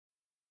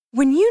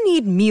When you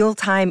need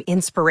mealtime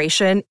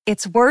inspiration,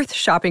 it's worth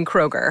shopping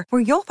Kroger,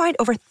 where you'll find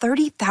over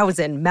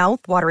 30,000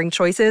 mouth-watering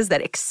choices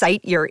that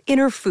excite your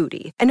inner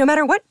foodie. And no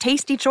matter what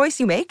tasty choice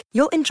you make,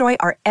 you'll enjoy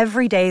our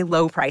everyday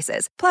low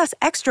prices, plus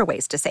extra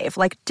ways to save,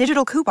 like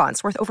digital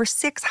coupons worth over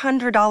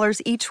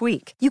 $600 each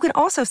week. You can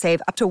also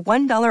save up to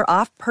 $1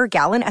 off per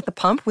gallon at the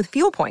pump with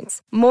fuel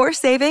points. More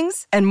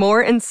savings and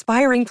more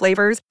inspiring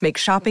flavors make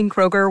shopping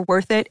Kroger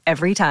worth it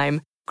every time.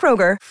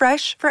 Kroger,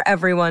 fresh for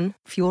everyone.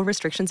 Fuel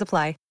restrictions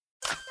apply.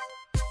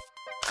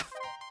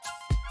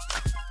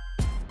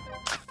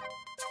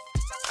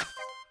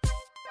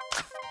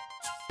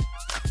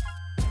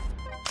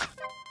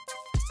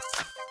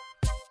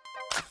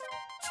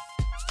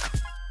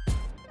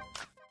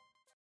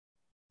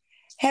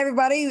 Hey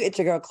everybody, it's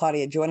your girl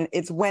Claudia Jordan.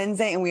 It's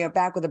Wednesday and we are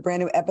back with a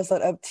brand new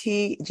episode of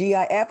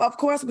TGIF. Of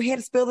course, we're here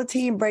to spill the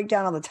tea and break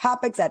down all the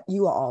topics that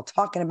you are all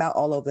talking about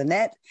all over the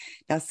net.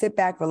 Now sit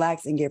back,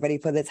 relax, and get ready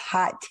for this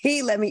hot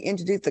tea. Let me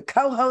introduce the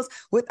co-host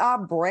with our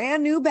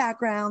brand new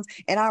backgrounds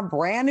and our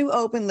brand new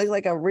open. Look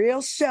like a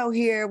real show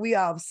here. We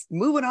are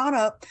moving on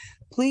up.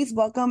 Please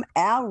welcome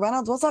Al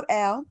Reynolds. What's up,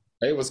 Al?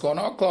 Hey, what's going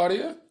on,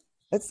 Claudia?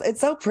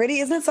 It's so pretty.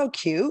 Isn't it so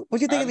cute? What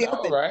do you think of the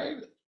open? Right?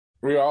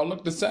 We all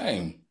look the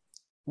same.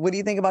 What do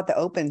you think about the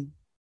open?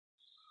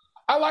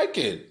 I like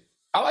it.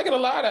 I like it a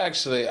lot,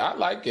 actually. I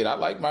like it. I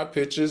like my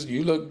pictures.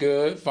 You look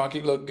good.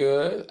 Funky look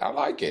good. I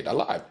like it a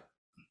lot.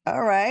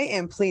 All right.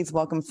 And please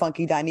welcome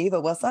Funky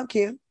Dineva. What's up,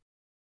 Q?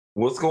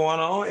 What's going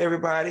on,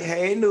 everybody?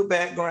 Hey, new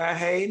background.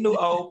 Hey, new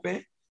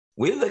open.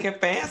 We looking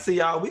fancy,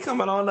 y'all. We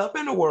coming on up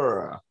in the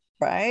world.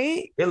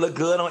 Right? It look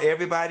good on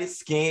everybody's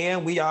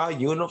skin. We all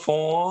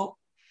uniform.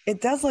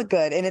 It does look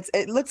good. And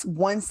it looks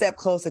one step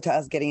closer to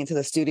us getting into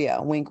the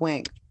studio. Wink,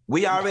 wink.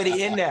 We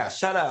already in there.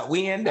 Shut up.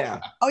 We in there.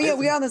 Oh, yeah,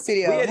 we are in the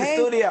studio. We in the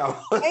studio.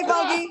 Hey,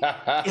 Funky.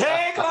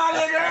 Hey,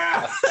 Claudia,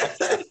 girl.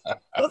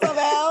 What's up,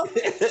 Al?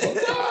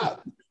 What's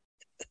up?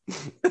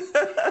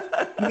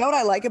 You know what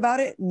I like about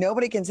it?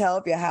 Nobody can tell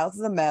if your house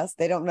is a mess.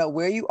 They don't know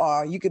where you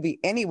are. You could be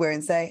anywhere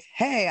and say,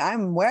 hey,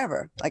 I'm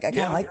wherever. Like, I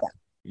kind of like that.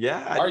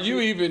 Yeah. Are you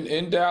even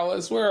in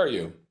Dallas? Where are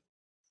you?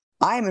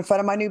 I am in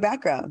front of my new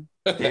background.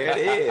 There it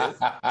is.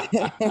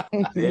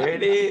 There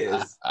it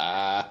is.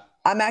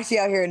 I'm actually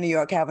out here in New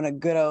York having a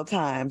good old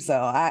time. So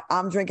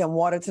I'm drinking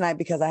water tonight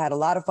because I had a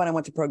lot of fun. I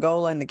went to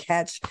Pergola and the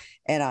Catch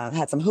and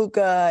had some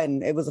hookah,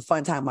 and it was a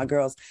fun time with my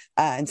girls.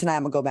 And tonight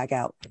I'm going to go back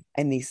out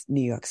in these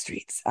New York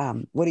streets.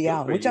 What are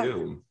y'all?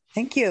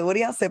 Thank you. What are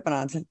y'all sipping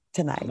on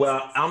tonight?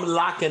 Well, I'm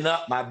locking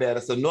up my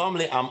better. So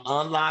normally I'm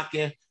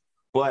unlocking,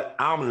 but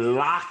I'm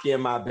locking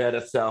my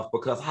better self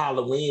because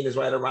Halloween is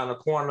right around the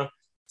corner.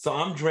 So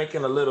I'm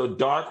drinking a little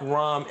dark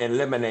rum and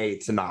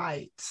lemonade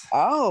tonight.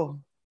 Oh,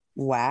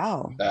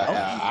 wow.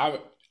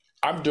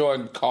 I'm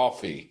doing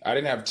coffee. I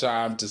didn't have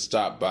time to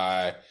stop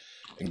by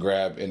and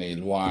grab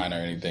any wine or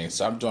anything.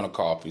 So I'm doing a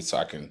coffee so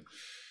I can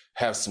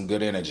have some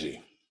good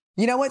energy.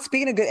 You know what?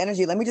 Speaking of good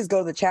energy, let me just go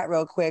to the chat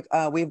real quick.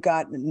 We've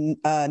got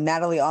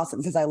Natalie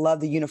Austin says, I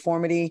love the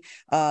uniformity.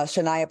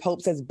 Shania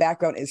Pope says,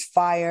 background is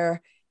fire.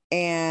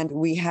 And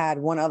we had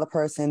one other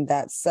person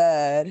that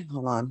said,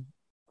 hold on.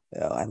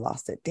 Oh, I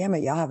lost it. Damn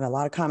it. Y'all having a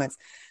lot of comments.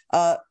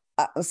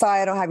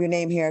 Sorry, I don't have your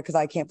name here because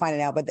I can't find it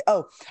now. But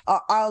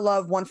our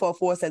love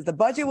 144 says the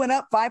budget went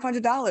up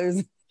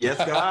 $500. Yes,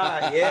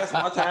 God. Yes,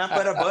 one time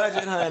for the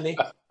budget, honey.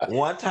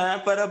 One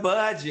time for the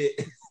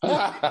budget.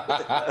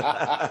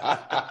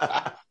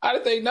 How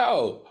did they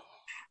know?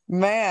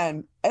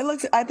 Man,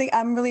 I think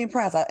I'm really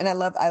impressed. I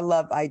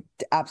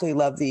absolutely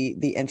love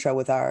the intro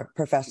with our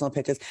professional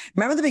pictures.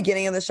 Remember the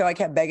beginning of the show, I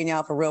kept begging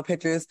y'all for real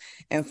pictures,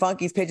 and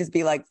Funky's pictures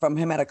be like from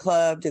him at a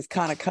club, just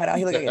kind of cut out.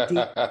 He looked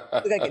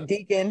like a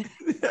deacon.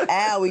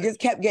 Al, we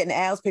just kept getting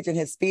Al's picture in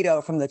his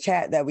Speedo from the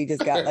chat that we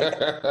just got.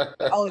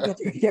 Like, only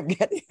picture we kept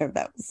getting him.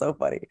 That was so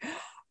funny.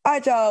 All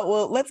right, y'all.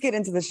 Well, let's get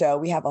into the show.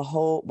 We have a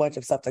whole bunch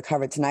of stuff to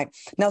cover tonight.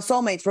 Now,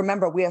 soulmates,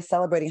 remember, we are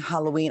celebrating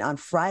Halloween on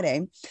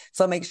Friday.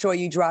 So make sure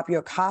you drop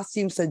your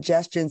costume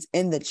suggestions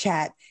in the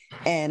chat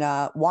and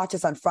watch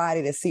us on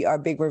Friday to see our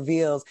big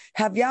reveals.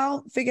 Have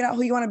y'all figured out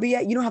who you want to be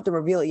yet? You don't have to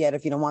reveal it yet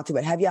if you don't want to,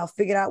 but have y'all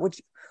figured out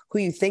who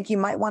you think you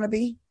might want to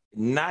be?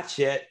 Not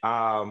yet.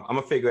 I'm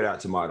going to figure it out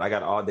tomorrow. I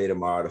got all day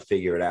tomorrow to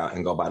figure it out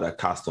and go by the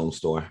costume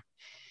store.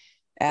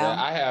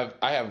 Yeah,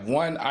 I have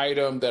one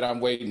item that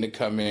I'm waiting to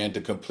come in to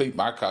complete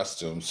my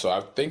costume. So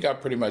I think I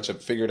pretty much have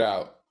figured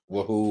out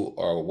who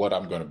or what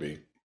I'm going to be.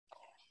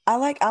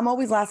 I'm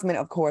always last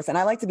minute, of course. And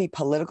I like to be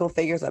political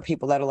figures or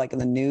people that are like in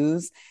the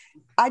news.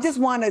 I just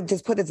want to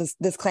just put this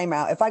disclaimer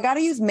out. If I got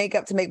to use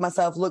makeup to make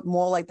myself look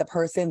more like the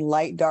person,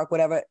 light, dark,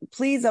 whatever,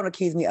 please don't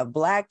accuse me of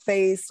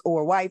blackface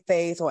or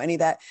whiteface or any of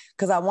that.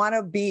 Because I want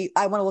to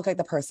look like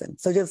the person.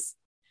 So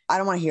I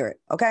don't want to hear it.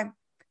 Okay.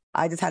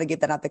 I just had to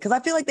get that out there because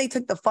I feel like they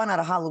took the fun out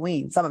of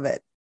Halloween, some of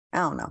it. I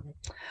don't know.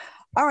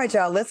 All right,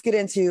 y'all, let's get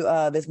into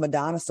this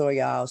Madonna story,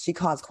 y'all. She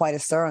caused quite a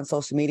stir on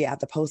social media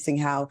after posting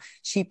how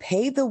she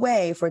paved the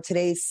way for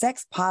today's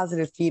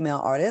sex-positive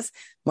female artists.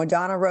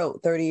 Madonna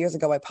wrote, 30 years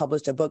ago, I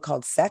published a book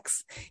called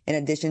Sex. In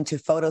addition to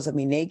photos of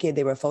me naked,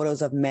 there were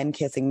photos of men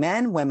kissing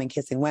men, women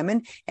kissing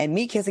women, and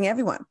me kissing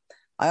everyone.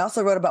 I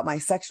also wrote about my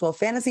sexual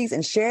fantasies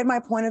and shared my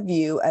point of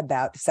view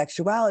about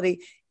sexuality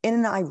in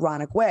an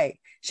ironic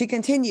way. She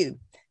continued,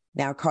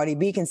 now Cardi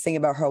B can sing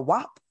about her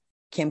WAP.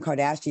 Kim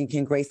Kardashian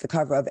can grace the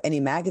cover of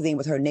any magazine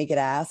with her naked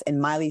ass, and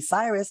Miley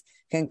Cyrus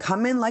can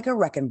come in like a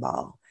wrecking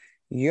ball.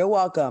 You're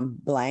welcome,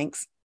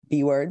 blanks,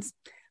 B words.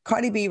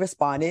 Cardi B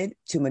responded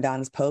to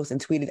Madonna's post and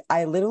tweeted,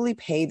 I literally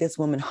paid this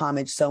woman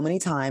homage so many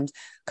times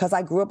because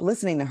I grew up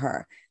listening to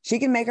her. She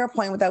can make her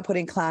point without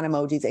putting clown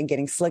emojis and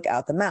getting slick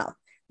out the mouth.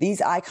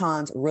 These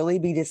icons really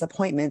be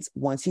disappointments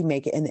once you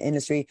make it in the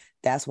industry.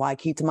 That's why I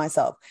keep to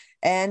myself.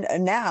 And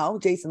now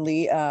Jason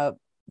Lee,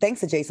 thanks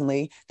to Jason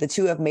Lee, the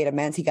two have made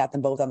amends. He got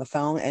them both on the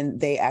phone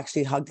and they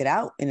actually hugged it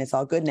out and it's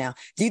all good now.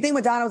 Do you think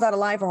Madonna was out of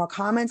line for her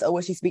comments or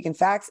was she speaking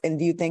facts? And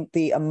do you think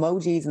the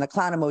emojis and the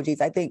clown emojis,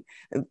 I think,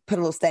 put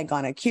a little stank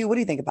on it? Q, what do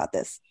you think about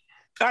this?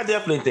 I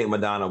definitely think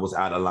Madonna was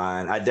out of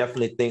line. I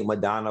definitely think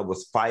Madonna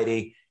was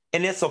fighting.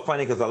 And it's so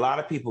funny because a lot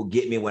of people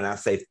get me when I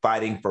say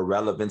fighting for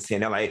relevancy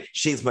and they're like,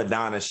 she's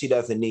Madonna, she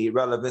doesn't need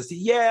relevancy.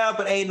 Yeah,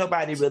 but ain't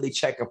nobody really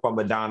checking for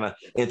Madonna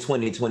in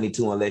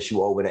 2022 unless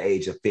you over the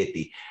age of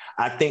 50.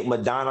 I think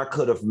Madonna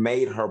could have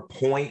made her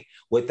point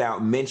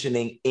without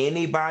mentioning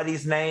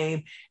anybody's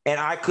name. And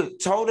I could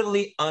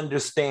totally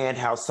understand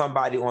how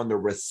somebody on the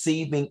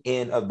receiving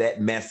end of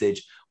that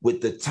message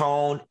with the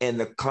tone and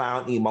the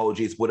clown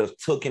emojis would have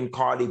taken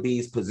Cardi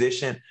B's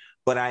position.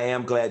 But I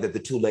am glad that the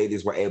two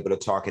ladies were able to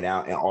talk it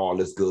out and all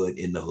is good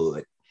in the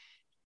hood.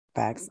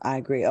 Facts. I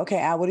agree. Okay,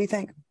 Al, what do you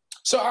think?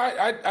 So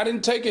I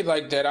didn't take it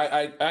like that.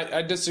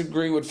 I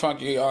disagree with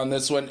Funky on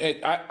this one.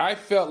 I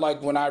felt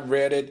like when I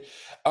read it,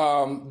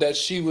 that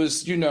she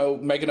was,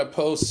 making a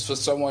post for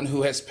someone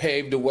who has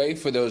paved the way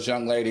for those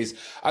young ladies.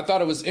 I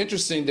thought it was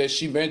interesting that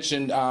she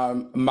mentioned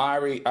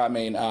Miley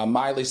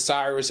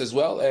Cyrus as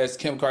well as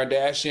Kim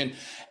Kardashian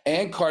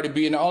and Cardi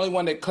B, and the only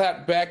one that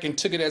clapped back and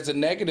took it as a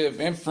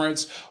negative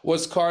inference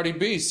was Cardi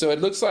B. So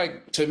it looks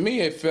like, to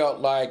me, it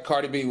felt like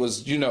Cardi B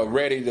was,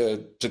 ready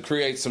to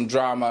create some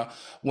drama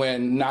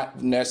when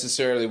not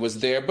necessarily was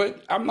there.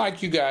 But I'm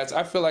like you guys,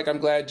 I feel like I'm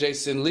glad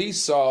Jason Lee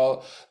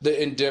saw the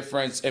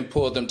indifference and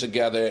pulled them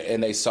together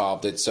and they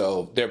solved it.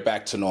 So they're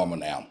back to normal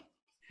now.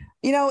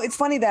 It's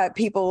funny that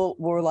people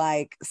were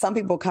like, some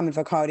people coming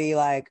for Cardi,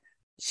 like,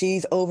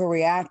 she's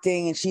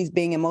overreacting and she's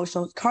being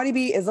emotional. Cardi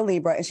B is a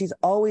Libra and she's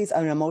always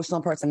an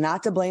emotional person,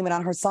 not to blame it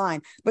on her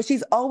sign, but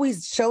she's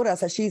always showed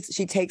us that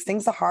she takes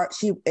things to heart.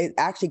 It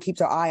actually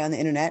keeps her eye on the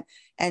internet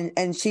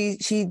and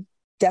she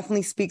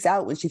definitely speaks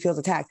out when she feels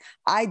attacked.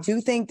 I do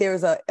think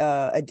there's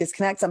a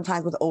disconnect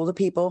sometimes with older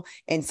people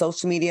in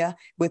social media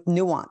with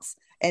nuance.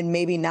 And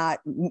maybe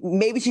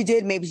she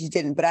did, maybe she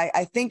didn't. But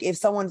I think if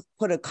someone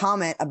put a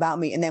comment about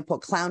me and then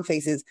put clown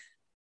faces,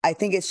 I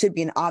think it should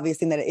be an obvious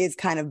thing that it is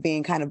kind of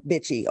being kind of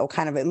bitchy or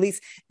kind of at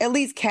least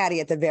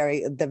catty at the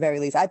very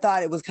least. I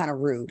thought it was kind of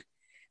rude.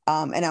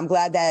 And I'm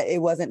glad that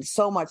it wasn't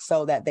so much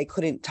so that they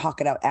couldn't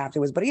talk it out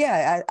afterwards. But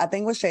yeah, I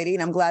think it was shady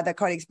and I'm glad that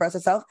Cardi expressed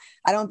herself.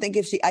 I think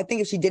if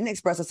she didn't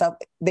express herself,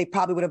 they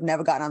probably would have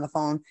never gotten on the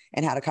phone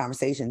and had a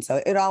conversation.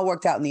 So it all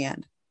worked out in the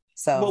end.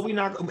 So well, we're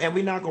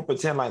not gonna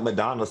pretend like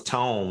Madonna's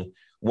tone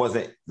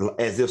wasn't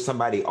as if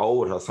somebody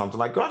owed her something.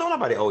 Like, girl, don't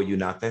nobody owe you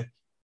nothing.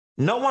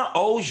 No one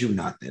owes you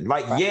nothing.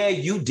 Like, right. Yeah,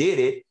 you did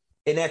it.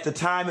 And at the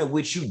time in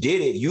which you did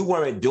it, you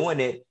weren't doing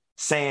it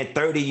saying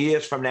 30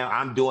 years from now,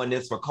 I'm doing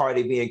this for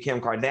Cardi B and Kim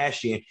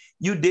Kardashian.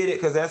 You did it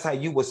because that's how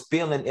you was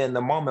feeling in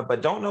the moment,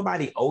 but don't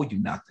nobody owe you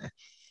nothing.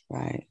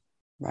 Right.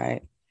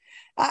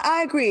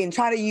 I agree. And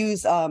try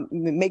to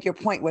make your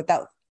point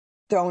without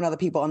throwing other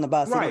people on the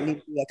bus. Right.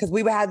 Because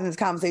we were having this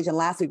conversation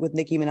last week with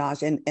Nicki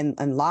Minaj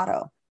and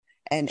Lotto.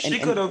 And she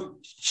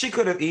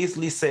could have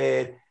easily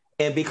said,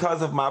 and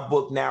because of my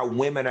book, now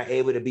women are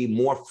able to be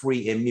more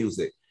free in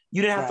music.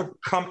 You didn't have to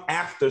come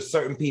after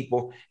certain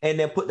people and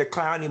then put the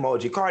clown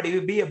emoji. Cardi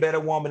would be a better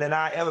woman than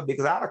I ever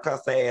because I'd have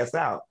cussed her ass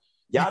out.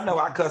 Y'all know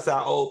I cuss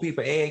out old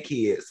people and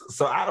kids,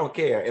 so I don't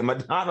care. And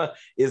Madonna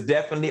is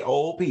definitely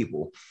old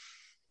people.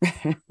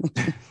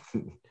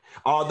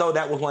 Although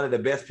that was one of the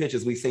best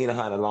pictures we've seen of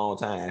her in a long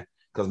time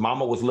because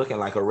Mama was looking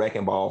like a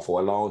wrecking ball for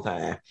a long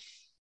time.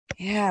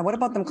 Yeah, what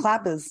about them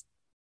clappers?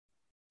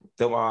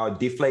 The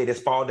deflated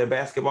Spalding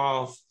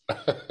basketballs.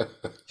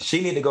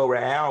 She need to go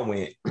where Al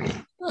went.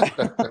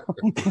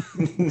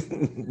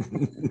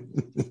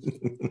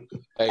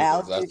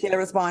 Al, did you get a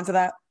response to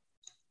that?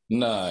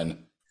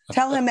 None.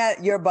 Tell him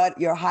that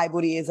your high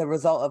booty is a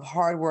result of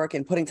hard work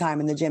and putting time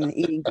in the gym and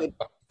eating good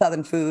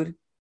Southern food.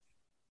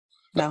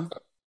 No,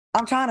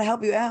 I'm trying to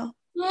help you, Al.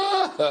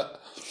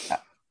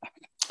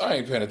 I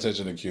ain't paying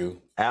attention to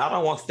Q. Al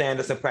don't want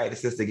standards and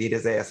practices to get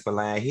his ass for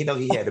lying. He know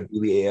he had a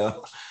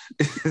BBL.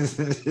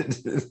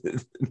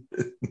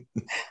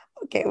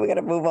 Okay, we're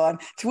gonna move on.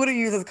 Twitter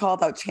users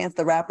called out Chance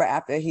the Rapper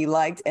after he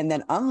liked and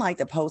then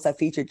unliked a post that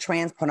featured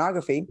trans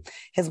pornography.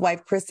 His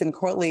wife, Kristen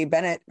Courtney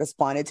Bennett,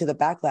 responded to the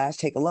backlash.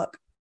 Take a look.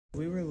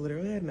 We were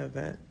literally at an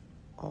event.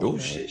 Oh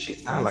shit, she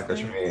sounds like a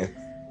trans.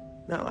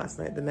 Not last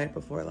night, the night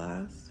before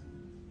last.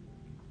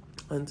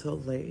 Until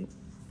late.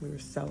 We were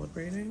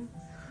celebrating.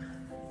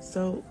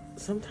 So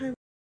sometimes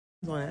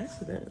on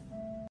accident.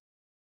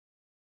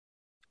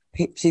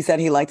 She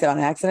said he liked it on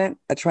accident,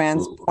 a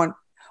trans porn.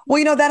 Well,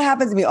 you know, that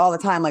happens to me all the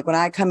time. Like when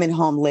I come in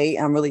home late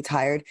and I'm really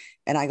tired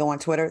and I go on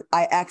Twitter,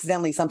 I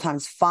accidentally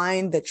sometimes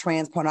find the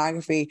trans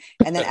pornography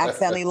and then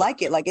accidentally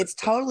like it. Like it's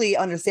totally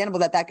understandable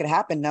that that could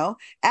happen. No,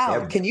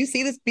 Al, can you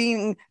see this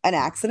being an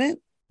accident?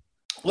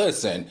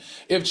 Listen,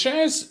 if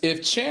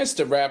Chance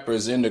the Rapper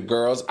is into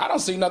girls, I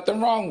don't see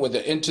nothing wrong with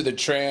it. Into the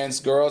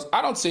trans girls,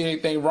 I don't see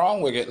anything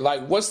wrong with it.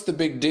 Like, what's the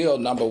big deal?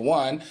 Number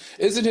one,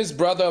 isn't his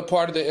brother a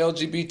part of the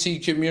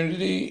LGBT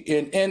community?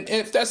 And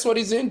if that's what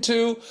he's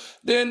into,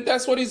 then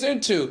that's what he's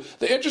into.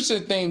 The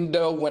interesting thing,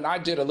 though, when I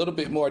did a little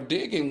bit more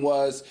digging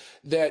was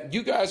that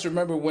you guys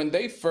remember when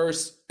they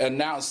first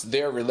announced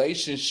their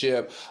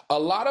relationship, a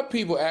lot of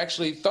people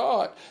actually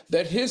thought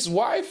that his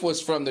wife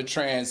was from the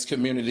trans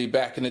community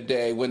back in the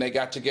day when they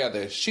got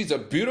together. She's a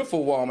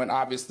beautiful woman.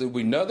 Obviously,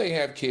 we know they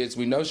have kids.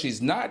 We know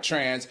she's not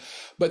trans,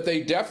 but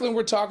they definitely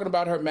were talking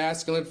about her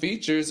masculine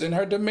features and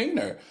her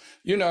demeanor.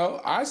 You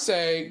know, I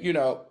say, you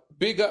know,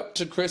 big up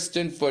to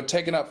Kristen for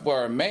taking up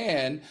for a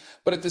man,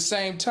 but at the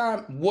same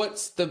time,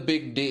 what's the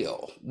big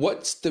deal?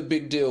 What's the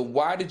big deal?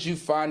 Why did you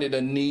find it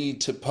a need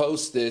to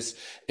post this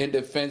in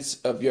defense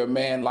of your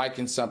man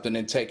liking something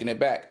and taking it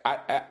back?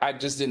 I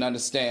just didn't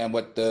understand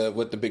what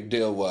the big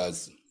deal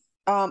was.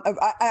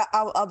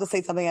 I'll just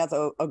say something as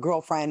a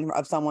girlfriend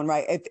of someone,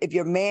 right? If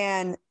your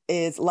man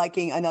is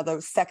liking another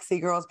sexy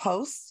girl's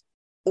post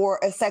or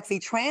a sexy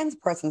trans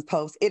person's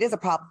post, it is a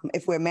problem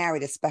if we're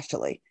married,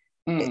 especially.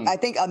 I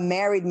think a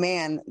married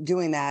man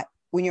doing that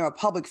when you're a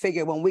public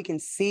figure, when we can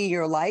see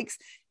your likes,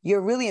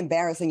 you're really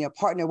embarrassing your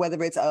partner,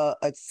 whether it's a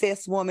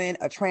cis woman,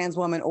 a trans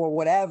woman, or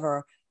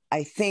whatever.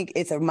 I think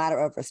it's a matter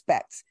of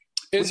respect.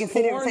 We can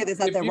sit here and say there's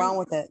nothing wrong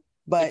with it,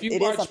 but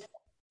it is.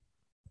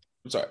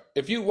 I'm sorry.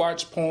 If you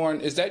watch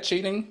porn, is that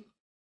cheating?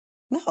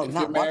 No, if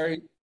not you're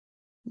married.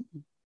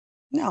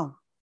 No.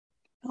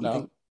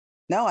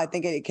 No, I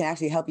think it can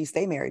actually help you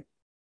stay married.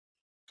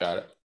 Got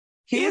it.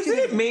 Is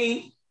it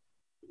me?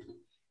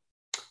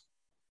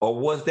 Or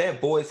was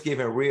that voice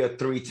giving real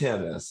three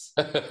tenors?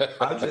 I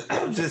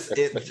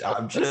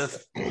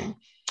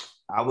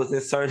was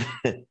in search.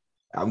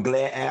 I'm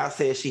glad Al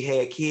said she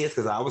had kids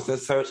because I was in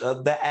search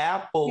of the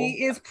apple.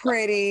 She is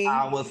pretty.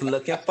 I was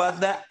looking for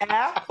the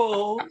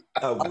apple.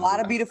 A lot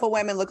of beautiful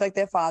women look like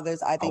their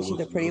fathers. I think she's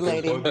a pretty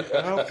lady. For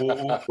the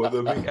apple, for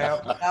the big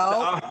apple.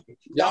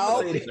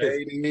 No.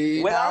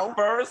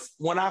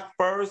 When I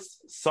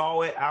first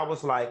saw it, I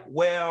was like,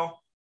 well,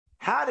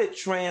 how did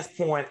trans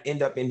porn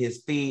end up in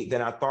his feed?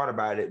 Then I thought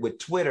about it. With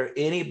Twitter,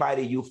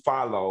 anybody you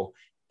follow,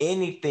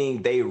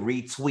 anything they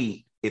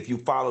retweet, if you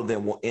follow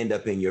them, will end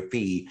up in your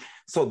feed.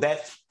 So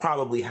that's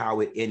probably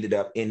how it ended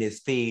up in his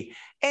feed.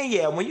 And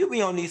yeah, when you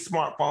be on these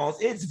smartphones,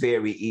 it's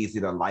very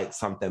easy to like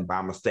something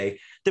by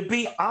mistake. To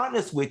be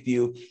honest with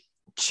you,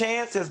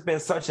 Chance has been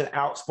such an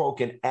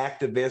outspoken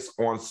activist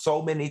on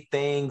so many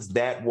things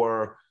that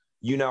were,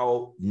 you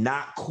know,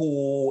 not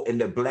cool in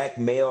the Black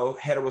male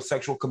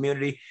heterosexual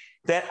community,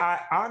 that I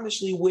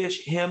honestly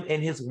wish him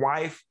and his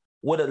wife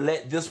would have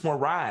let this one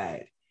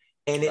ride.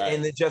 And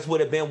it just would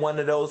have been one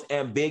of those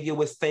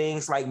ambiguous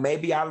things, like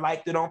maybe I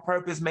liked it on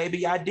purpose,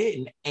 maybe I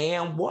didn't.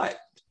 And what?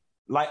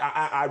 Like,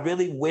 I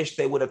really wish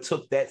they would have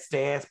took that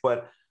stance,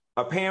 but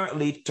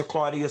apparently, to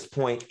Claudia's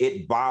point,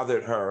 it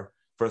bothered her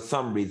for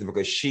some reason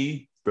because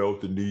she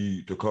felt the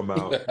need to come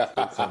out and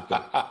say something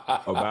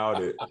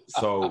about it.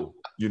 So,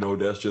 you know,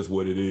 that's just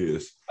what it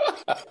is.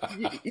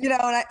 You know,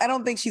 and I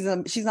don't think she's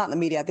not in the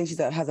media. I think she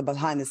has a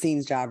behind the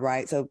scenes job,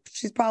 right? So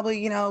she's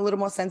probably, you know, a little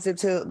more sensitive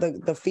to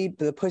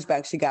the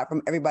pushback she got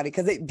from everybody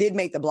because it did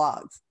make the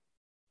blogs.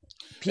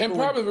 And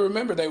probably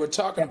remember they were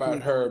talking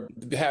about her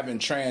having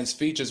trans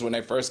features when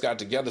they first got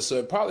together, so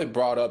it probably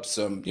brought up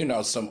some, you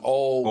know, some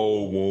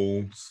old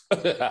wounds.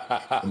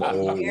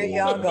 Here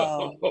y'all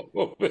go.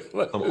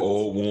 Some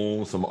old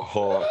wounds, some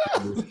hard.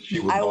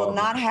 I will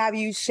not have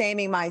you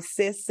shaming my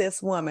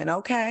cis woman.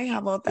 Okay, how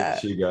about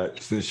that? I'm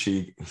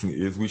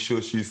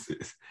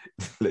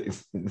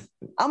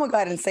gonna go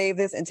ahead and save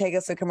this and take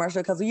us to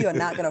commercial because you are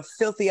not gonna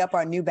filthy up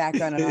our new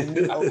background and our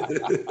new.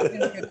 We're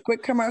gonna take a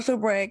quick commercial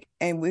break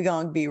and we're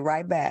gonna be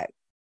right back.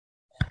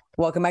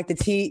 Welcome back to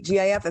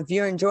TGIF. If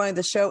you're enjoying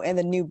the show and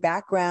the new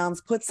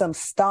backgrounds, put some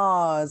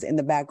stars in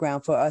the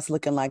background for us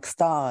looking like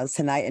stars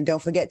tonight. And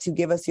don't forget to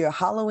give us your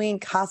Halloween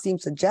costume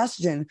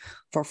suggestion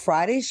for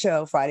Friday's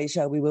show.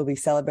 We will be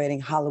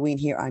celebrating Halloween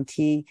here on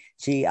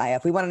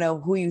TGIF. We want to know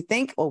who you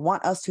think or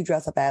want us to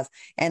dress up as.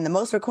 And the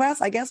most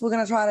requests, I guess we're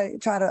going to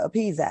try to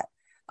appease that.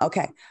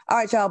 Okay. All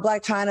right, y'all.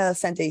 Blac Chyna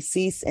sent a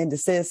cease and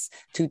desist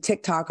to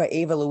TikToker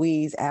Ava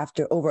Louise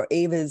over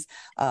Ava's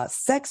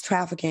sex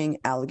trafficking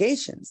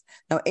allegations.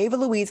 Now, Ava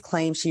Louise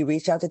claims she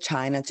reached out to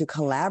Chyna to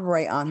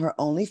collaborate on her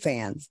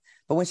OnlyFans.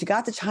 But when she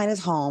got to Chyna's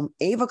home,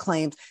 Ava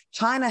claims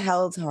Chyna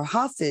held her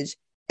hostage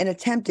and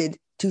attempted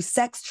to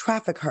sex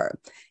traffic her.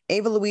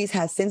 Ava Louise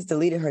has since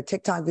deleted her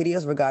TikTok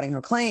videos regarding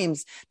her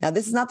claims. Now,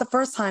 this is not the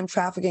first time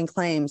trafficking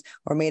claims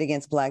were made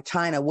against Blac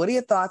Chyna. What are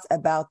your thoughts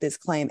about this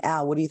claim?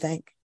 Al, what do you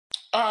think?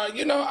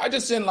 I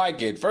just didn't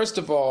like it. First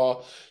of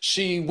all,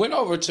 she went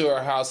over to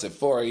her house at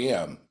 4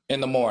 a.m.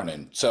 in the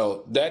morning.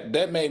 So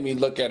that made me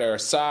look at her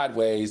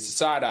sideways,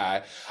 side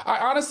eye. I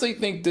honestly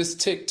think this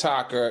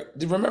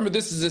TikToker, remember,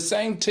 this is the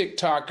same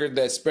TikToker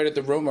that spread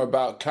the rumor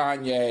about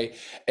Kanye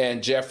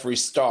and Jeffree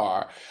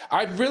Star.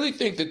 I really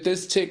think that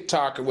this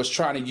TikToker was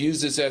trying to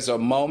use this as a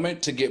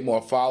moment to get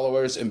more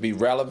followers and be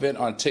relevant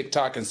on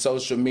TikTok and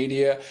social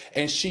media.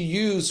 And she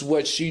used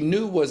what she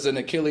knew was an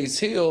Achilles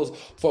heel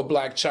for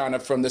Blac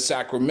Chyna from the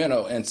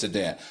Sacramento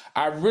incident.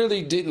 I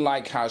really didn't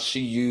like how she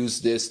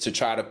used this to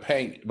try to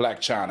paint Blac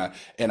Chyna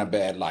in a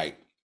bad light.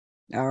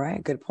 All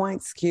right, good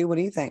points. Q, what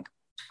do you think?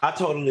 I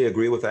totally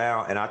agree with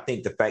Al, and I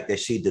think the fact that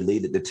she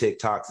deleted the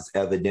TikToks is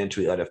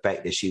evidentiary of the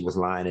fact that she was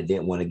lying and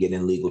didn't want to get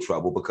in legal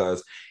trouble,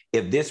 because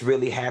if this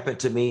really happened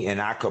to me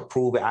and I could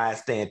prove it, I'd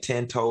stand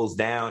 10 toes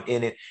down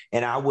in it,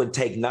 and I wouldn't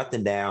take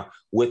nothing down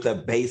with a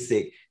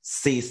basic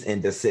cease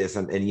and desist.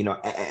 And you know,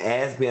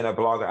 as being a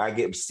blogger, I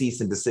get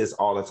cease and desist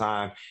all the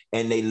time,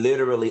 and they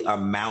literally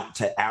amount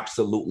to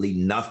absolutely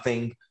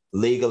nothing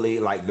legally.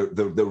 Like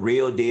the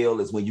real deal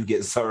is when you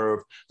get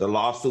served the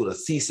lawsuit. A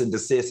cease and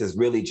desist is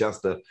really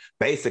just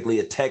basically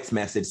a text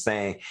message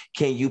saying,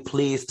 can you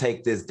please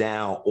take this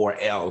down or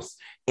else?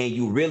 And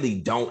you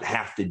really don't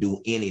have to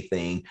do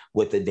anything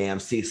with the damn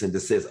cease and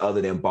desist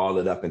other than ball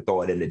it up and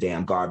throw it in the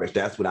damn garbage.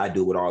 That's what I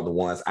do with all the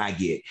ones I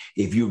get.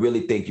 If you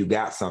really think you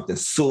got something,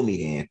 sue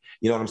me then.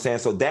 You know what I'm saying?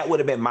 So that would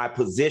have been my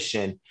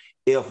position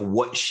if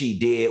what she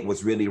did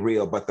was really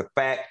real. But the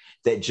fact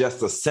that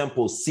just a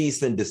simple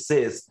cease and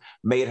desist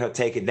made her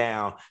take it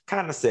down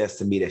kind of says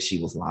to me that she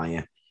was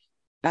lying.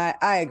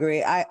 I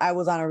agree. I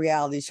was on a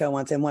reality show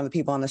once, and one of the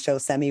people on the show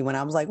sent me when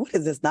I was like, what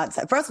is this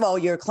nonsense? First of all,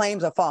 your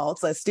claims are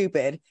false. That's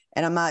stupid.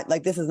 And I'm not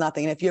like, this is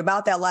nothing. And if you're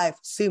about that life,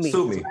 sue me.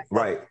 Sue me,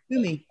 right. Sue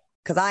me.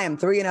 Because I am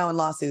 3-0 in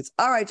lawsuits.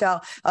 All right,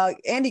 y'all.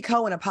 Andy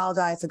Cohen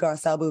apologized to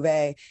Garcelle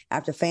Beauvais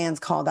after fans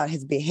called out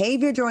his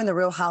behavior during the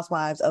Real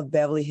Housewives of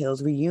Beverly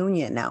Hills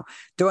reunion. Now,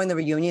 during the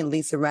reunion,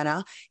 Lisa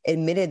Rinna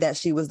admitted that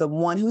she was the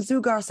one who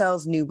threw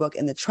Garcelle's new book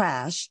in the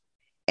trash,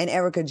 and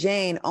Erika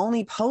Jayne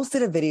only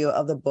posted a video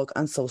of the book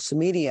on social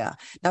media.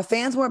 Now,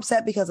 fans were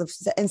upset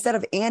because instead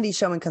of Andy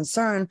showing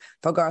concern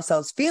for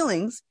Garcelle's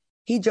feelings,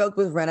 he joked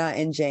with Rinna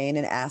and Jayne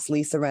and asked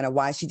Lisa Rinna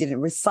why she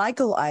didn't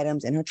recycle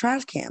items in her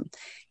trash can.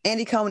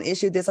 Andy Cohen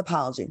issued this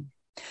apology.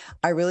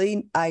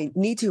 I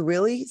need to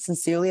really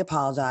sincerely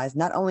apologize,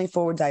 not only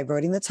for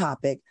diverting the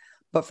topic,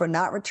 but for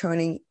not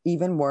returning,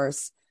 even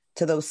worse,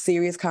 to those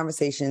serious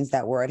conversations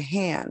that were at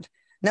hand.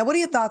 Now, what are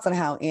your thoughts on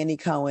how Andy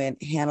Cohen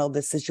handled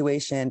this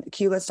situation?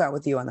 Q, let's start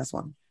with you on this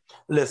one.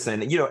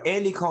 Listen, you know,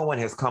 Andy Cohen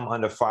has come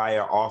under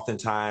fire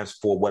oftentimes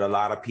for what a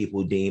lot of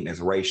people deem as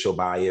racial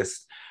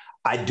bias.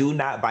 I do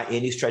not by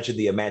any stretch of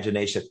the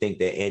imagination think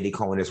that Andy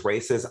Cohen is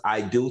racist.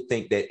 I do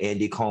think that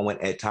Andy Cohen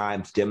at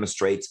times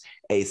demonstrates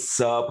a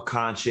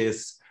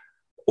subconscious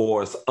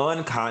or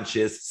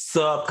unconscious,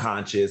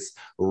 subconscious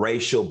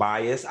racial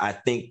bias. I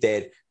think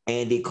that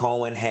Andy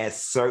Cohen has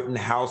certain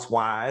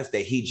housewives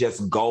that he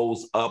just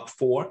goes up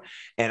for.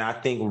 And I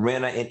think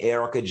Rinna and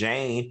Erika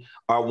Jayne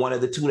are one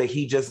of the two that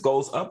he just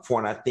goes up for.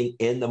 And I think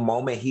in the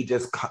moment, he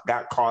just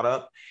got caught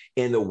up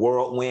in the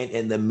whirlwind,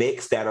 in the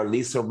mix that are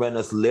Lisa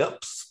Rinna's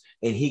lips.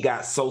 And he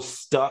got so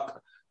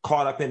stuck,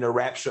 caught up in the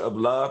rapture of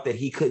love that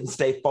he couldn't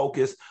stay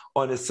focused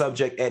on the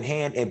subject at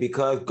hand. And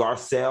because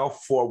Garcelle,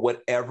 for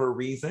whatever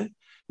reason,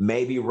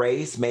 maybe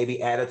race,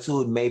 maybe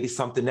attitude, maybe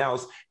something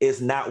else, is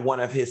not one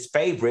of his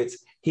favorites,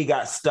 he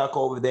got stuck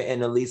over there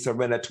in the Lisa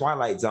Rinna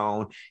Twilight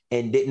Zone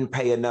and didn't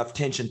pay enough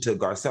attention to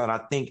Garcelle. And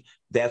I think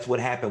that's what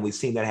happened. We've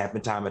seen that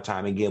happen time and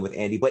time again with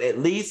Andy. But at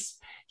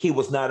least he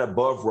was not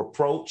above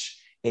reproach,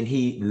 and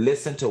he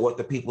listened to what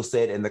the people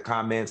said in the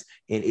comments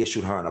and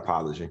issued her an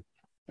apology.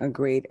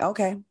 Agreed.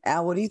 Okay.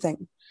 Al, what do you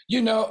think?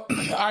 You know,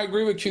 I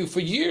agree with you. For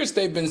years,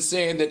 they've been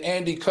saying that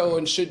Andy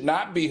Cohen should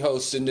not be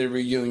hosting the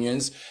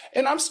reunions.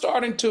 And I'm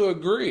starting to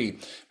agree,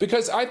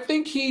 because I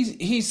think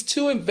he's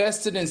too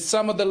invested in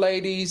some of the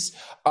ladies,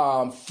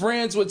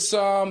 friends with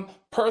some,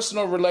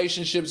 personal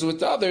relationships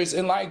with others.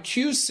 And like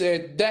Q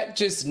said, that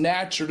just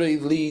naturally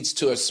leads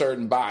to a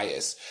certain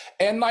bias.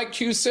 And like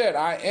Q said,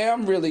 I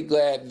am really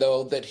glad,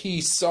 though, that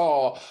he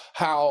saw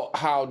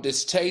how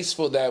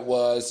distasteful that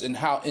was and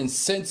how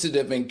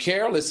insensitive and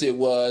careless it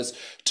was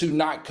to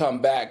not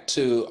come back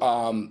to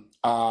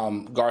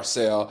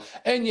Garcelle.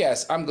 And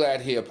yes, I'm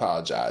glad he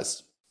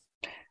apologized.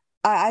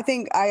 I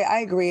think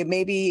I agree.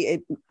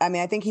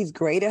 I think he's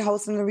great at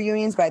hosting the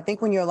reunions, but I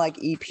think when you're like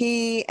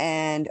EP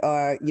and,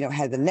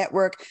 has the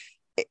network,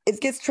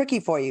 it gets tricky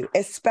for you,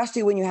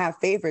 especially when you have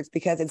favorites,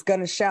 because it's going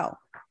to show.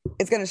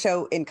 It's going to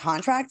show in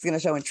contracts. It's going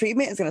to show in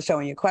treatment. It's going to show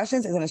in your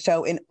questions. It's going to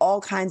show in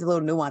all kinds of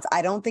little nuance.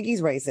 I don't think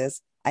he's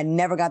racist. I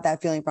never got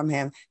that feeling from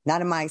him.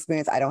 Not in my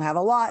experience. I don't have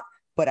a lot,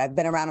 but I've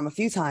been around him a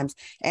few times.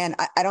 And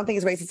I don't think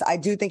he's racist. I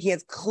do think he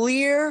has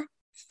clear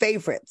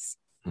favorites.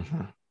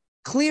 Mm-hmm.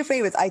 Clear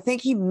favorites. I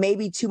think he may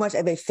be too much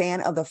of a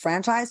fan of the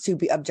franchise to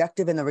be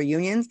objective in the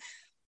reunions.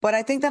 But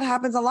I think that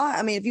happens a lot.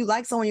 I mean, if you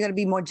like someone, you're going to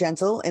be more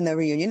gentle in the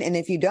reunion. And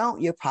if you don't,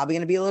 you're probably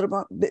going to be a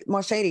little bit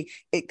more shady.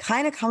 It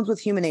kind of comes with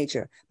human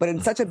nature. But in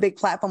such a big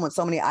platform with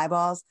so many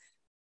eyeballs,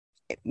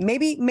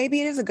 maybe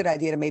it is a good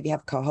idea to maybe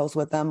have a co-host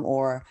with them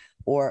or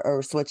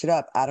switch it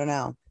up. I don't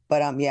know.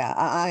 But yeah,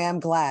 I am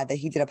glad that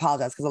he did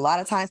apologize, because a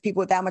lot of times people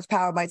with that much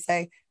power might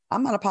say,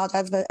 I'm not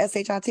apologizing for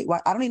SHIT.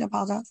 Why? I don't need to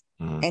apologize.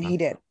 Mm-hmm. And he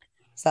did.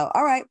 So,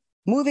 all right,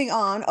 moving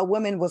on. A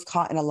woman was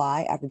caught in a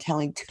lie after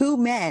telling two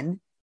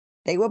men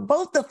they were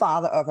both the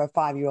father of her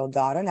 5-year-old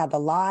daughter. Now, the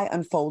lie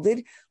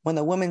unfolded when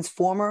the woman's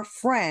former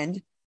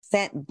friend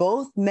sent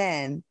both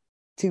men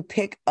to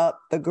pick up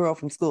the girl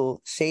from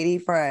school. Shady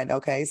friend,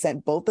 okay,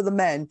 sent both of the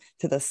men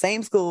to the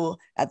same school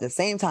at the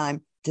same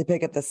time to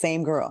pick up the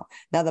same girl.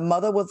 Now, the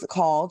mother was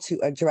called to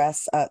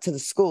the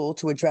school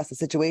to address the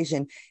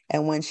situation.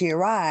 And when she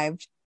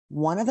arrived,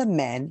 one of the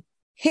men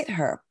hit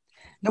her.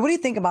 Now, what do you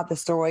think about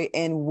this story?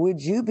 And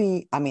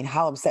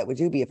how upset would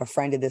you be if a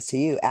friend did this to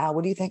you? Al,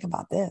 what do you think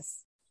about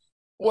this?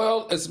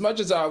 Well, as much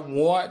as I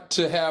want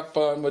to have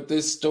fun with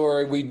this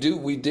story, we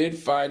did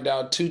find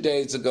out 2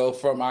 days ago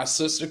from our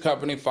sister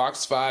company,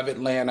 Fox 5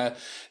 Atlanta,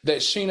 that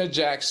Sheena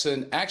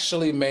Jackson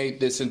actually made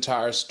this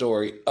entire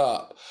story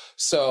up.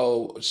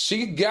 So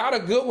she got a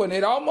good one.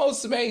 It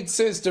almost made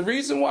sense. The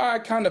reason why I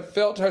kind of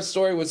felt her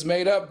story was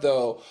made up,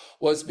 though,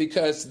 was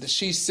because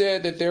she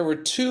said that there were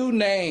two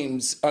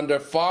names under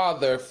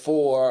father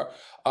for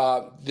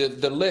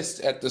the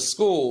list at the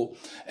school.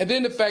 And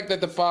then the fact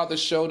that the father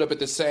showed up at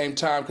the same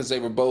time because they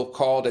were both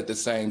called at the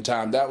same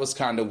time, that was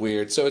kind of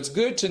weird. So it's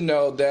good to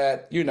know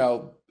that,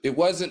 it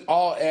wasn't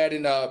all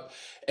adding up.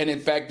 And in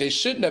fact, they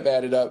shouldn't have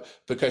added up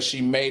because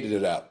she made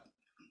it up.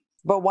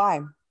 But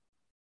why?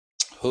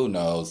 Who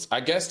knows?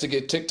 I guess to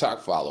get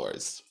TikTok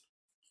followers.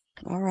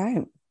 All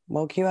right.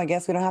 Well, Q, I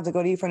guess we don't have to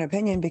go to you for an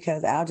opinion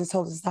because Al just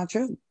told us it's not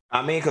true.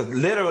 I mean, because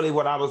literally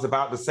what I was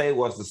about to say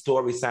was the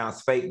story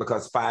sounds fake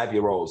because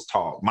 5-year-olds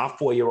talk. My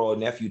 4-year-old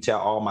nephew tell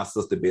all my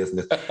sister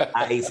business.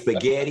 I ate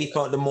spaghetti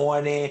for the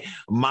morning.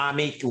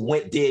 Mommy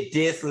did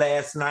this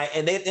last night.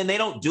 And they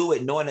don't do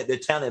it knowing that they're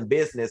telling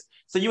business.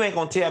 So you ain't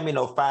going to tell me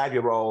no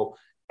 5-year-old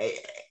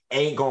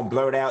ain't going to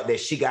blurt out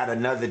that she got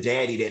another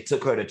daddy that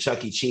took her to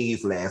Chuck E.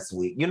 Cheese last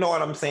week. You know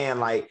what I'm saying?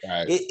 Like,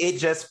 right. It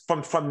just,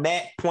 from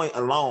that point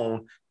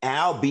alone,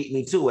 Al beat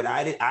me to it.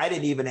 I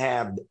didn't even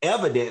have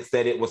evidence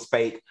that it was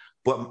fake,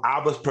 but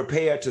I was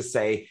prepared to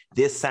say,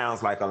 this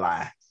sounds like a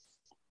lie.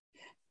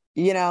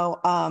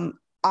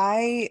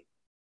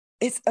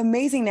 It's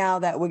amazing now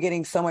that we're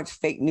getting so much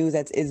fake news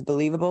that is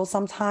believable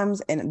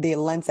sometimes, and the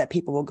lens that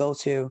people will go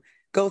through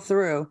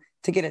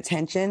to get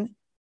attention.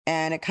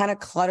 And it kind of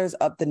clutters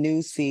up the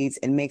news feeds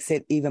and makes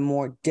it even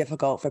more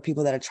difficult for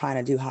people that are trying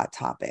to do hot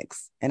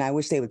topics. And I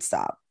wish they would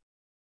stop.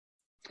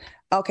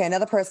 Okay,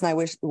 another person I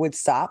wish would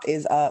stop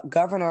is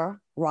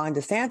Governor Ron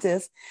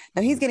DeSantis.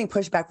 Now, he's getting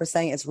pushback for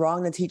saying it's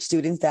wrong to teach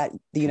students that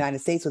the United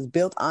States was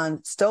built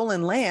on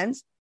stolen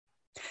lands.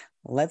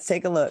 Let's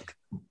take a look.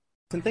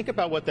 And think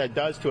about what that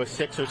does to a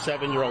 6 or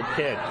 7-year-old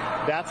kid.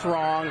 That's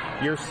wrong.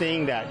 You're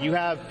seeing that. You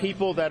have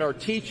people that are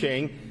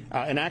teaching,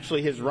 and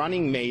actually his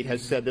running mate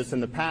has said this in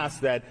the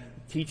past, that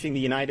teaching the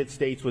United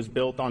States was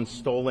built on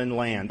stolen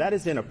land. That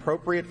is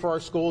inappropriate for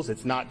our schools.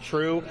 It's not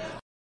true.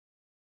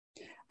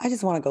 I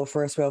just want to go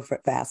first real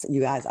fast. You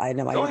guys, I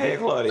know. Go ahead,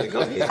 Claudia.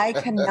 Go ahead. I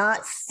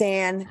cannot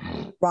stand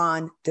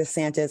Ron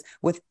DeSantis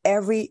with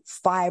every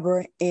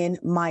fiber in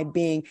my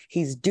being.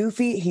 He's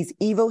doofy, he's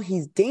evil,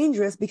 he's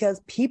dangerous because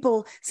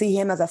people see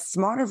him as a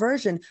smarter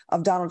version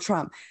of Donald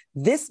Trump.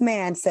 This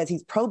man says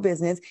he's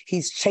pro-business.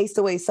 He's chased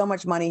away so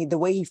much money. The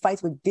way he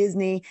fights with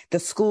Disney, the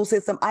school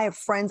system. I have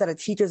friends that are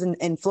teachers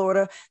in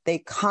Florida. They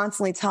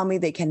constantly tell me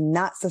they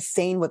cannot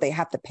sustain what they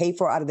have to pay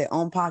for out of their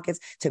own pockets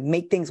to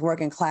make things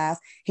work in class.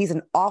 He's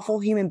an awful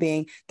human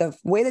being. The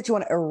way that you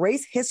want to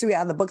erase history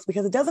out of the books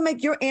because it doesn't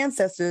make your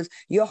ancestors,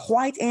 your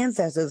white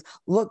ancestors,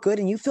 look good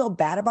and you feel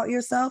bad about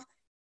yourself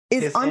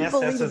is his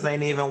unbelievable. His ancestors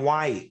ain't even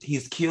white.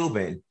 He's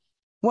Cuban.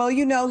 Well,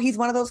 he's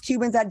one of those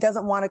Cubans that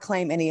doesn't want to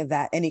claim any of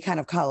that, any kind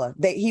of color.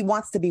 He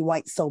wants to be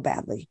white so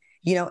badly,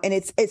 and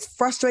it's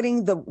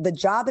frustrating the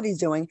job that he's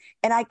doing.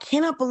 And I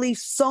cannot believe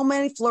so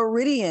many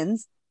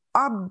Floridians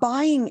are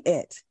buying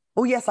it.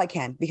 Oh, yes, I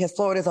can, because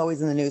Florida is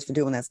always in the news for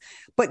doing this.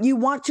 But you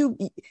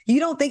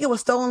don't think it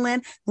was stolen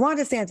land? Ron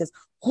DeSantis,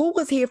 who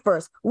was here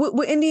first?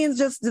 Were Indians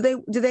did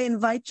they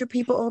invite your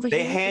people over here?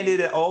 They here? handed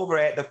it over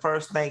at the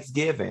first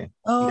Thanksgiving.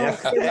 Oh,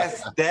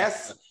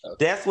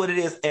 that's what it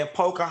is. And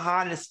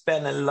Pocahontas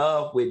fell in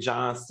love with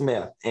John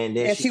Smith. And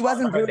then she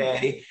wasn't her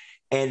daddy.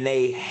 and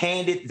they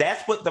handed,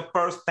 that's what the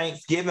first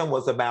Thanksgiving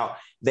was about.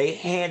 They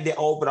handed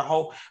over the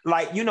whole,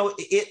 like, you know,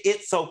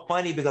 it's so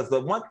funny because the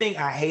one thing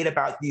I hate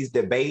about these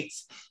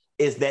debates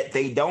is that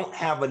they don't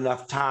have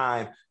enough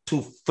time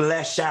to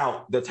flesh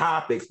out the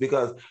topics,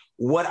 because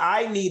what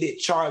I needed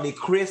Charlie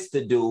Crist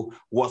to do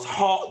was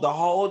halt the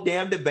whole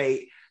damn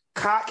debate,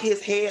 cock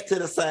his head to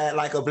the side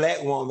like a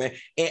black woman,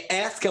 and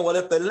ask him, well,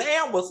 if the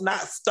land was not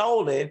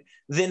stolen,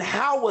 then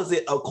how was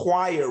it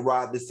acquired,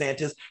 Ron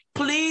DeSantis?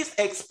 Please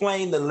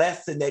explain the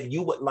lesson that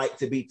you would like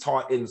to be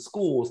taught in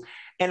schools.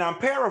 And I'm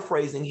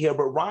paraphrasing here,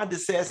 but Ron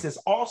DeSantis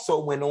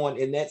also went on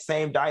in that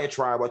same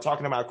diatribe while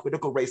talking about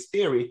critical race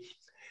theory,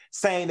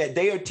 saying that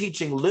they are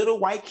teaching little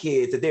white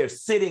kids, that they're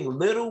sitting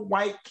little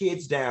white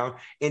kids down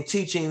and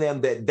teaching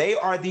them that they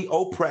are the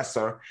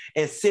oppressor,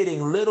 and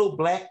sitting little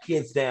black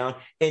kids down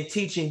and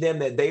teaching them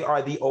that they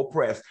are the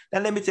oppressed. Now,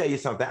 let me tell you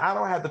something. I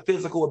don't have the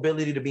physical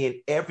ability to be in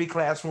every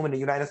classroom in the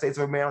United States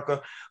of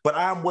America, but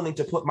I'm willing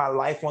to put my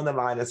life on the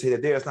line and say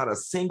that there is not a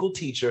single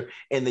teacher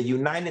in the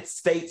United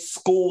States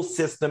school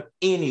system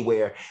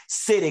anywhere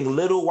sitting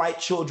little white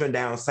children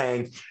down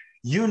saying,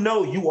 you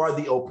know, you are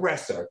the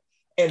oppressor.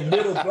 And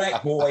little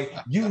black boy,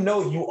 you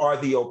know you are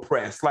the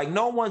oppressed. Like,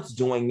 no one's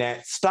doing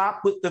that.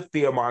 Stop with the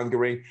fear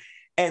mongering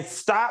and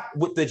stop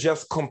with the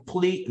just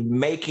complete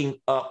making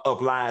up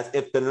of lies.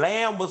 If the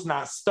land was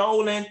not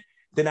stolen,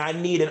 then I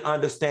need an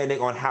understanding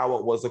on how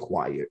it was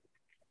acquired.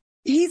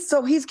 He's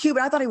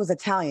Cuban. I thought he was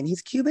Italian.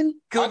 He's Cuban?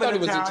 I thought he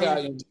was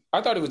Italian.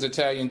 I thought he was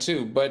Italian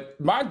too. But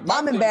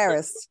I'm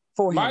embarrassed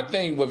for him. My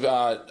thing with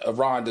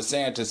Ron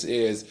DeSantis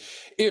is,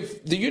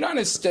 if the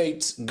United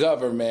States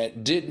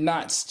government did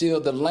not steal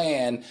the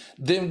land,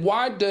 then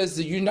why does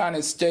the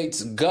United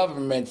States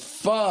government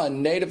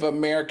fund Native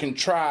American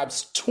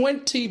tribes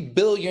 $20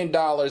 billion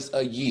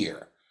a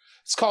year?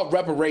 It's called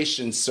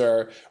reparations,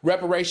 sir.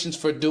 Reparations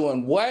for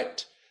doing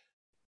what?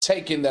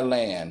 Taking the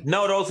land.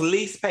 No, those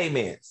lease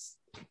payments.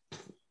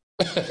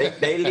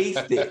 They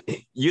leased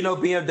it. You know,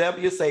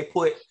 BMW say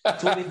put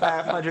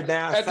 $2,500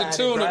 down. At the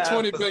tune of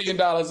 $20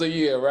 billion a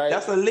year, right?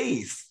 That's a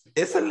lease.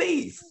 It's a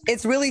lease.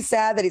 It's really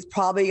sad that he's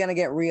probably going to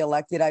get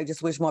reelected. I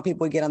just wish more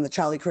people would get on the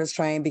Charlie Crist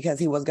train because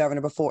he was governor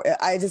before.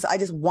 I just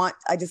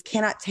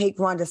cannot take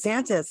Ron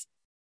DeSantis.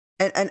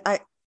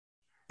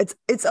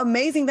 It's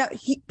amazing that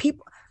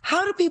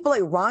how do people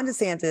like Ron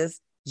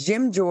DeSantis,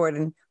 Jim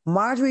Jordan,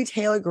 Marjorie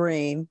Taylor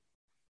Greene,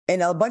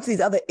 and a bunch of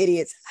these other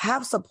idiots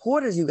have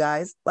supporters, you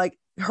guys, like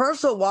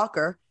Herschel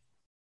Walker.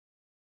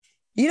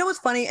 You know what's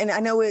funny? And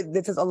I know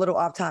this is a little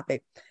off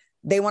topic.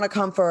 They want to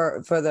come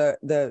for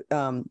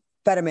the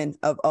Fetterman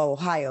of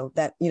Ohio,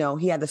 that, you know,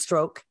 he had the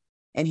stroke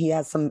and he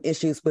has some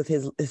issues with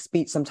his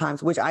speech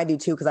sometimes, which I do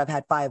too, because I've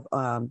had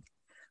 5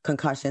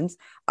 concussions.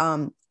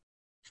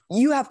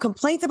 You have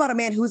complaints about a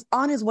man who's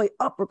on his way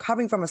up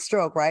recovering from a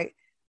stroke, right?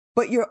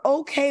 But you're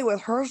okay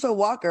with Herschel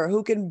Walker,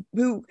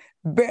 who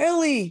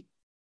barely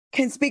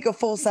can speak a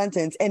full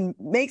sentence and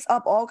makes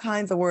up all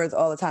kinds of words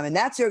all the time. And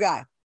that's your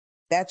guy.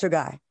 That's your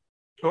guy.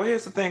 Well,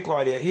 here's the thing,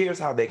 Claudia. Here's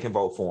how they can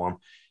vote for him.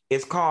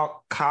 It's called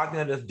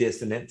cognitive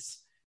dissonance.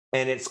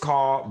 And it's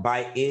called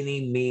by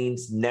any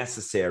means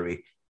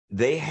necessary.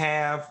 They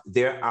have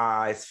their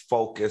eyes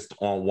focused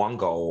on one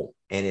goal.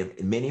 And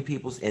in many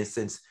people's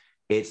instance,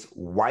 it's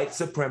white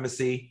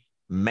supremacy,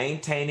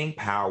 maintaining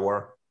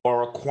power,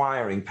 or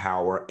acquiring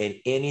power, and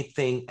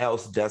anything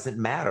else doesn't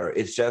matter.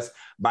 It's just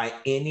by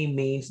any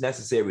means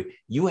necessary.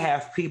 You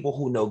have people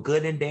who know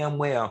good and damn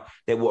well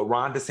that what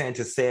Ron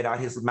DeSantis said out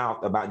his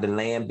mouth about the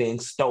land being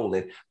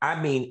stolen,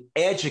 I mean,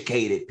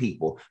 educated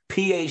people,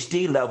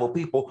 PhD level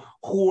people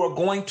who are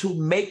going to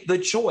make the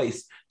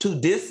choice to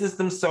distance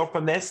themselves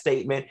from that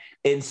statement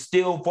and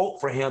still vote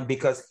for him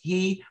because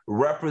he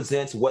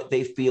represents what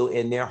they feel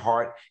in their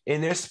heart,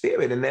 in their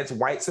spirit. And that's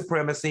white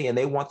supremacy, and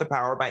they want the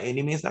power by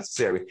any means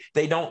necessary.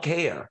 They don't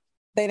care.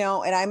 They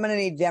don't. And I'm going to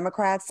need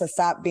Democrats to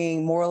stop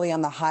being morally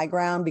on the high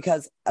ground,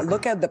 because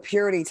look at the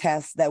purity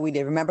test that we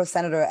did. Remember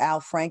Senator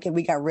Al Franken?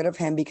 We got rid of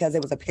him because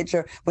it was a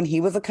picture when he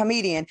was a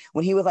comedian,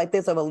 when he was like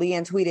this over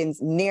Leanne Tweeden's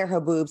near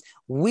her boobs.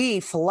 We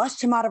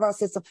flushed him out of our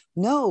system.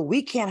 No,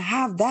 we can't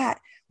have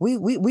that.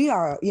 We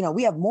are, you know,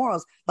 we have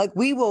morals. Like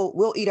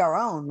we'll eat our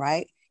own,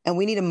 right? And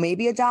we need to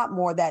maybe adopt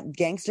more that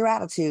gangster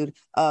attitude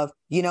of,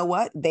 you know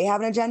what? They have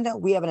an agenda.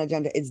 We have an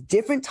agenda. It's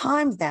different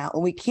times now,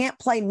 and we can't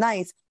play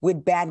nice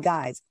with bad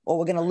guys, or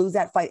we're going to lose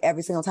that fight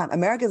every single time.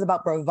 America is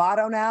about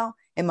bravado now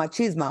and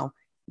machismo.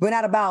 We're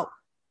not about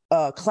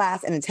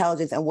class and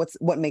intelligence and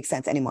what makes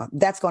sense anymore.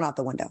 That's going out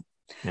the window.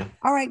 Yeah.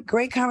 All right.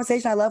 Great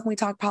conversation. I love when we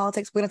talk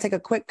politics. We're going to take a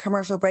quick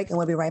commercial break, and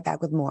we'll be right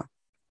back with more.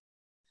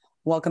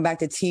 Welcome back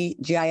to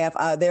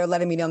TGIF. They're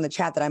letting me know in the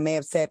chat that I may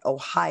have said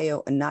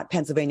Ohio and not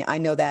Pennsylvania. I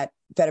know that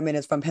Fetterman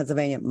is from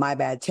Pennsylvania. My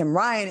bad. Tim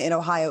Ryan in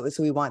Ohio is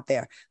who we want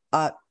there.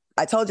 I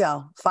told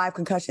y'all 5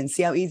 concussions.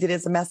 See how easy it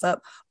is to mess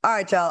up? All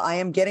right, y'all. I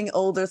am getting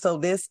older, so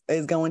this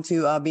is going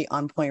to be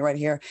on point right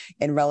here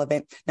and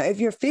relevant. Now, if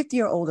you're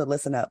 50 or older,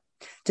 listen up.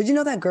 Did you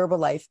know that Gerber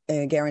Life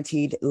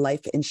Guaranteed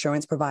Life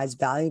Insurance provides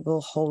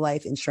valuable whole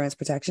life insurance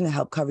protection to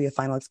help cover your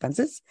final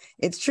expenses?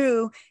 It's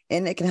true,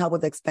 and it can help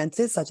with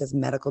expenses such as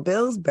medical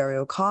bills,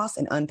 burial costs,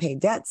 and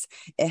unpaid debts.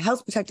 It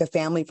helps protect your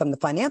family from the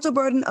financial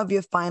burden of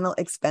your final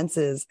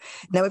expenses.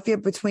 Now, if you're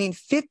between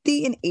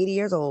 50 and 80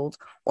 years old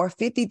or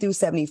 50 through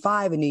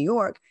 75 in New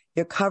York,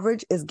 your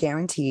coverage is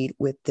guaranteed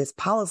with this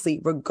policy,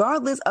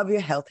 regardless of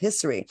your health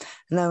history.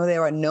 Now,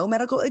 there are no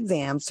medical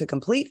exams to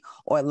complete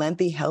or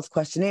lengthy health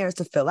questionnaires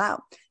to fill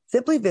out.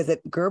 Simply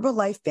visit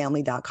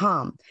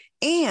GerberLifeFamily.com.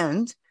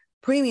 And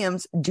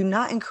premiums do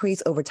not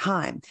increase over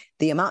time.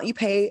 The amount you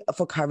pay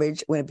for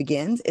coverage when it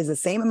begins is the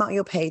same amount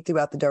you'll pay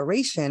throughout the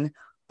duration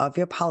of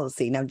your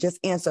policy. Now, just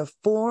answer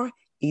 4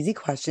 easy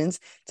questions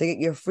to get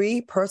your free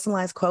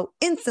personalized quote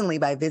instantly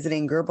by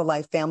visiting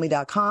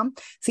GerberLifeFamily.com.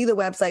 See the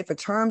website for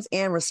terms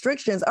and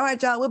restrictions. All right,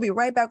 y'all, we'll be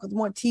right back with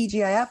more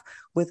TGIF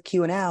with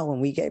Q&L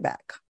when we get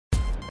back.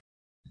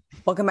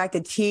 Welcome back to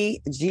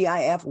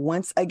TGIF.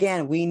 Once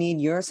again, we need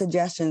your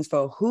suggestions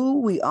for who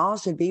we all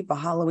should be for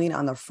Halloween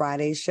on the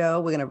Friday show.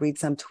 We're going to read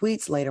some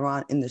tweets later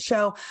on in the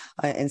show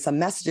and some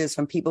messages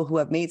from people who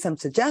have made some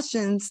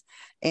suggestions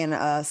and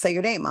say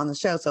your name on the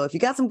show. So if you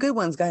got some good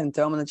ones, go ahead and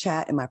throw them in the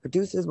chat and my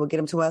producers will get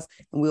them to us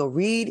and we'll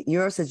read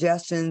your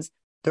suggestions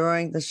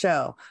during the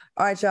show.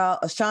 All right, y'all.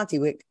 Ashanti,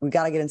 we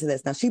got to get into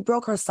this. Now, she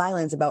broke her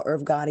silence about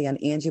Irv Gotti on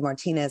Angie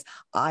Martinez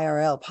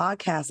IRL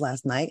podcast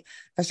last night.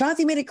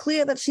 Ashanti made it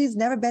clear that she's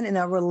never been in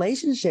a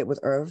relationship with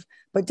Irv,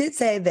 but did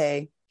say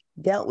they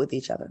dealt with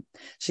each other.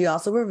 She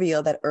also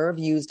revealed that Irv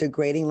used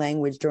degrading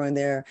language during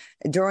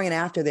and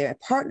after their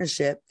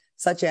partnership,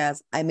 such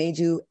as, I made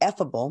you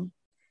effable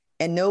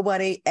and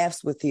nobody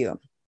F's with you.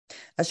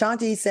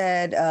 Ashanti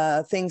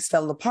said things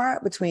fell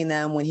apart between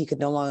them when he could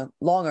no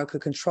longer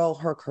could control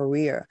her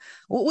career.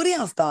 What are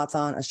y'all's thoughts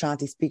on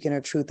Ashanti speaking her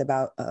truth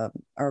about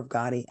Irv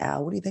Gotti?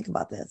 Al, what do you think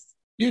about this?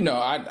 You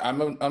know, I'm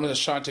an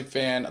Ashanti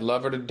fan. I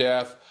love her to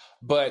death.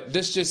 But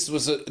this just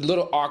was a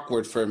little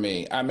awkward for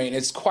me. I mean,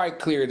 it's quite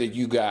clear that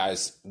you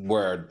guys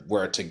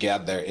were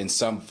together in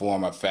some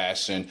form or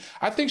fashion.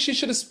 I think she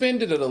should have spun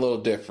it a little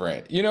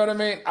different. You know what I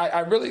mean?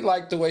 I really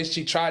liked the way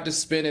she tried to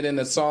spin it in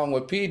the song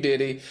with P.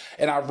 Diddy,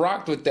 and I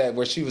rocked with that,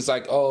 where she was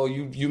like, oh,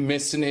 you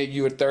missing it,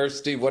 you were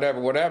thirsty,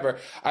 whatever.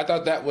 I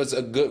thought that was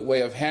a good way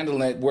of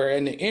handling it, where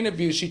in the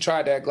interview, she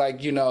tried to act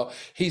like, you know,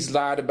 he's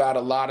lied about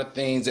a lot of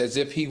things as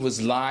if he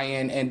was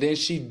lying, and then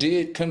she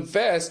did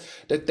confess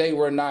that they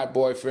were not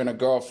boyfriend or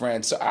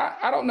girlfriend. So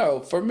I don't know.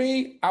 For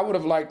me, I would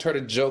have liked her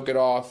to joke it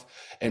off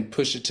and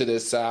push it to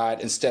the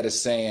side instead of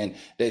saying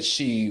that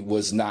she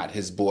was not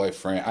his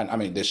boyfriend. I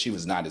mean, that she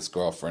was not his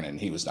girlfriend and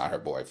he was not her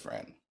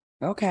boyfriend.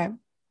 Okay.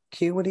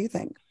 Q, what do you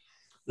think?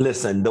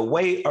 Listen, the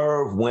way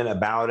Irv went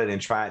about it and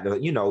tried to,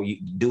 you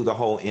do the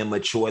whole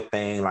immature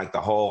thing, like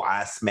the whole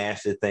I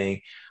smashed it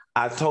thing,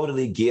 I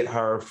totally get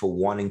her for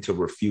wanting to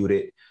refute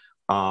it.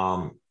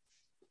 I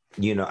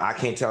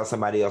can't tell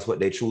somebody else what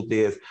their truth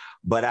is,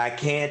 but I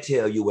can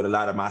tell you what a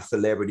lot of my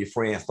celebrity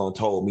friends don't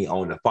told me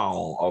on the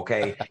phone,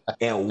 okay?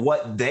 And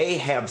what they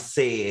have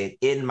said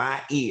in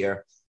my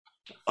ear,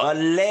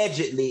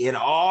 allegedly in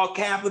all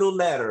capital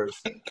letters,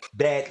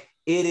 that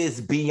it is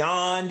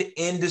beyond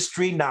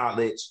industry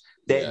knowledge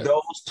that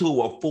those two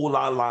are full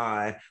on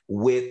line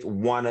with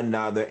one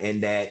another,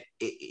 and that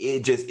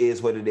it just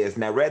is what it is.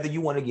 Now, whether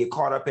you want to get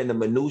caught up in the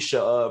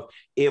minutia of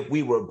if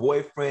we were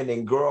boyfriend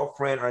and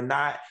girlfriend or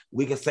not,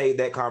 we can save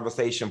that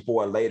conversation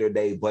for a later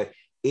day. But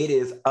it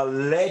is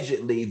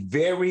allegedly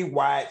very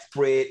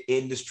widespread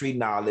industry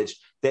knowledge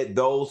that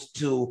those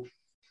two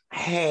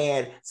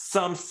had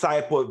some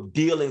type of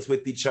dealings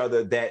with each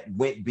other that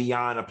went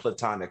beyond a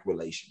platonic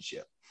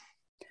relationship.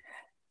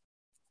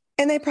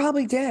 And they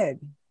probably did.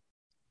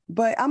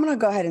 But I'm going to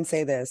go ahead and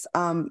say this.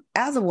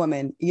 As a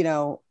woman,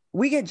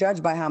 we get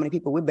judged by how many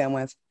people we've been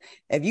with.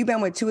 If you've been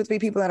with 2 or 3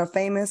 people that are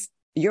famous,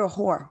 you're a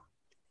whore.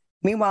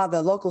 Meanwhile,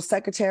 the local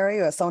secretary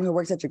or someone who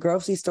works at your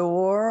grocery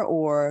store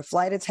or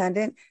flight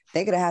attendant,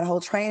 they could have had a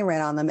whole train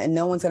ran on them and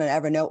no one's going to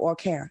ever know or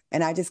care.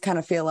 And I just kind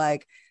of feel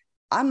like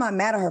I'm not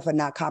mad at her for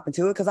not copping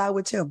to it, because I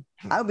would too.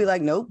 I would be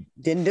like, nope,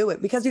 didn't do it,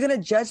 because you're going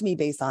to judge me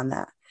based on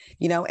that.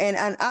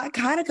 And I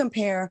kind of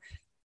compare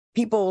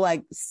people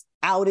like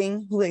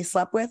outing who they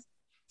slept with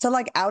to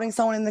like outing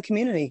someone in the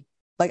community.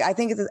 Like, I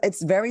think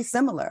it's very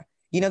similar.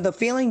 The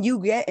feeling you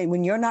get, and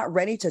when you're not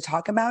ready to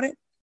talk about it,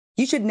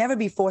 you should never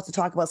be forced to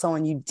talk about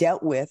someone you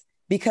dealt with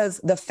because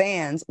the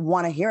fans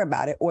want to hear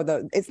about it, or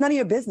it's none of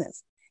your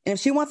business. And if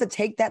she wants to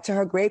take that to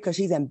her grave because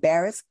she's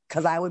embarrassed,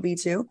 because I would be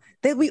too,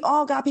 then we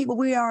all got people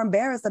we are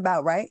embarrassed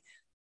about, right?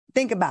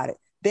 Think about it.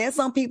 There's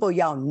some people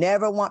y'all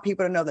never want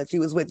people to know that you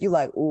was with. You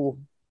like, ooh.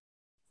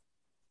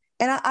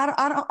 And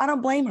I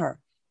don't blame her.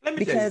 Let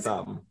me tell you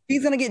something.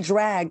 She's going to get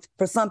dragged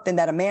for something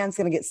that a man's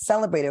going to get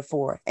celebrated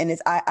for. And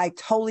I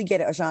totally get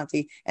it,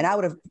 Ashanti. And I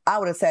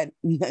would have said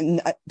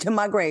to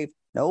my grave,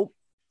 nope.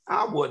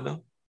 I wouldn't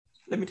have.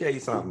 Let me tell you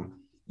something.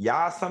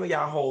 Y'all, some of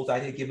y'all hoes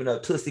out here giving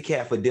up Tootsie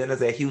Cat for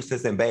dinners at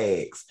Houston's and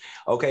bags.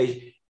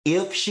 Okay.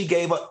 If she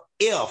gave up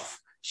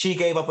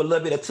a little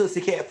bit of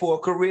Tootsie Cat for a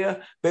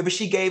career, baby,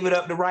 she gave it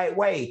up the right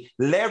way.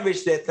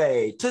 Leverage that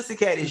thing. Tootsie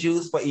Cat is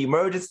used for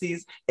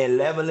emergencies and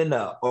leveling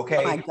up,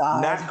 okay? Oh my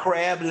God. Not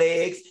crab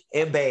legs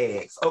and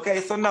bags, okay?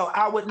 So no,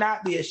 I would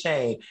not be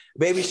ashamed.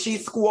 Baby, she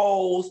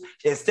squalls,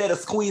 instead of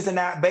squeezing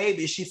out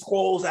babies, she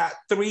squalls out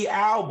 3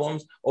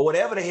 albums or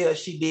whatever the hell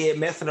she did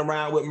messing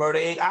around with Murder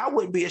Inc. I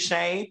wouldn't be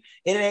ashamed.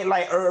 And it ain't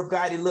like Irv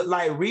Gotti looked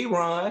like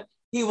Rerun.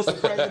 He was the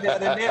president of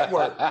the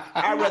network.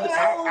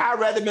 I'd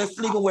rather been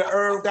sleeping with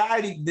Irv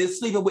Gotti than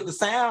sleeping with the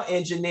sound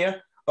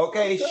engineer.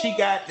 Okay, she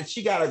got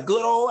a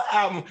good old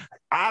album.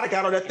 I'd have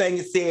got on that thing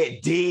and said,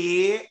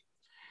 dead.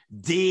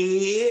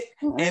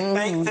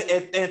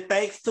 And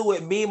thanks to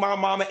it, me, my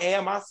mama,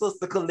 and my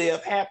sister could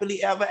live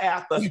happily ever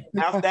after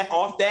off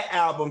that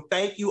album.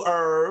 Thank you,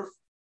 Irv.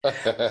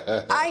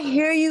 I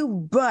hear you,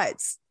 but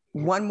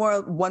one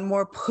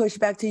more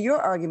pushback to your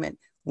argument.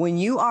 When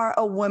you are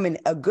a woman,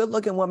 a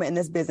good-looking woman in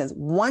this business,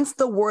 once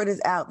the word is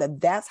out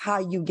that that's how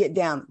you get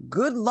down,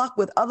 good luck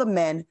with other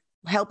men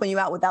helping you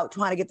out without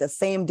trying to get the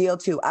same deal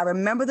too. I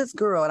remember this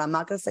girl, and I'm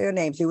not going to say her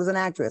name. She was an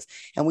actress,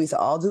 and we used to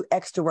all do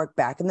extra work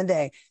back in the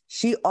day.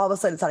 She all of a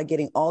sudden started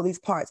getting all these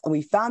parts, and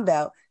we found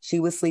out she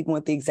was sleeping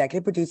with the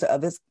executive producer of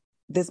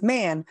this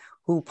man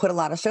who put a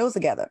lot of shows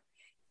together.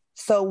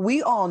 So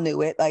we all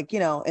knew it, like, you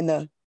know, in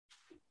the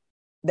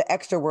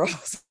extra world,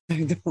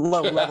 the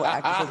low-level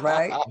actresses,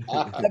 right?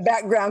 The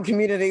background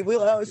community,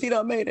 she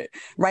done made it,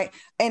 right?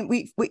 And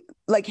we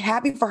like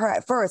happy for her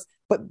at first,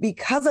 but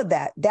because of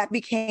that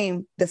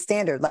became the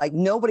standard. Like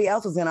nobody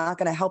else was not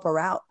going to help her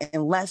out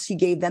unless she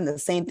gave them the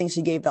same thing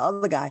she gave the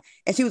other guy,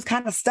 and she was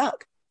kind of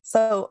stuck.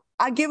 So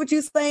I get what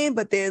you're saying,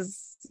 but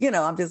there's,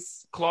 I'm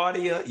just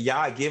Claudia,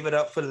 y'all give it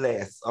up for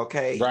less,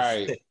 okay?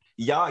 Right.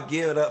 Y'all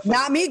give it up.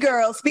 Not me,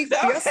 girl. Speak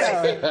for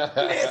yourself.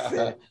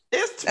 Listen,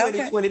 it's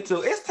 2022.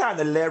 Okay. It's time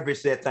to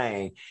leverage that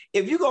thing.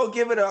 If you gonna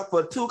give it up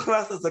for 2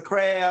 clusters of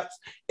crabs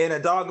and a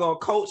doggone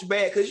Coach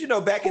bag, because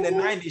back in the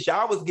 90s,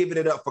 y'all was giving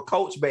it up for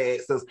Coach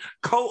bags, because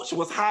Coach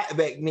was hot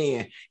back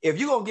then. If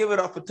you gonna give it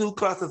up for 2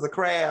 clusters of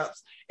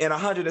crabs and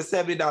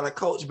 $170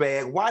 Coach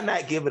bag, why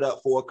not give it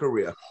up for a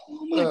career?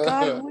 Oh my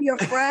God, we're your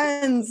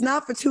friends,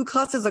 not for 2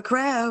 clusters of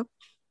crab.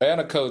 And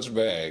a Coach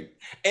bag.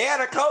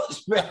 And a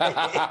Coach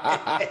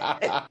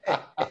bag.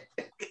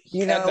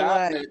 You know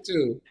what?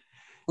 Too.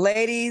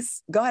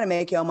 Ladies, go ahead and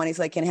make your money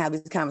so they can have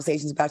these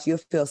conversations about you.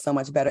 You'll feel so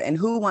much better. And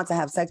who wants to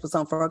have sex with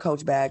someone for a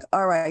Coach bag?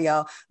 All right,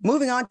 y'all.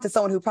 Moving on to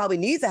someone who probably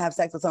needs to have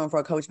sex with someone for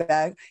a Coach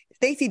bag,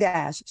 Stacey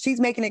Dash. She's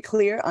making it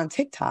clear on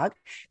TikTok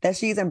that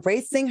she's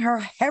embracing her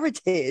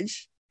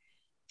heritage.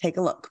 Take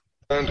a look.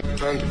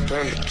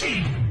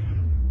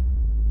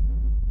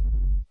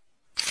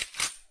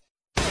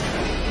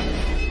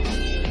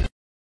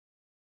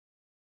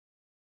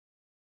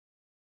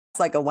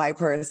 Like a white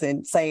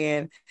person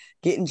saying,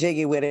 getting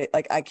jiggy with it.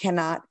 Like, I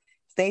cannot.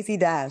 Stacey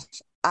Dash,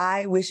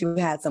 I wish you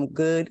had some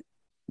good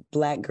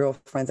Black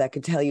girlfriends that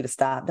could tell you to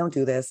stop. Don't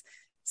do this.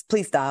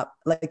 Please stop.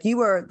 Like, you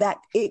were that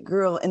it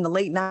girl in the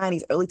late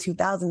 90s, early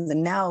 2000s,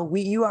 and now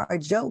you are a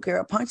joke. You're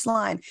a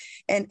punchline.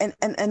 And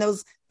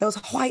those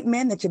white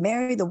men that you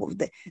married,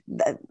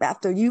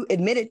 after you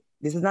admitted,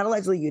 this is not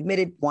allegedly, you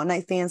admitted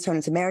one-night stands turn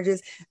into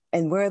marriages,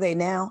 and where are they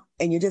now?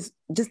 And you're just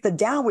the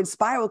downward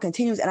spiral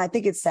continues, and I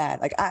think it's sad.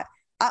 Like,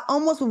 I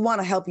almost would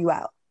want to help you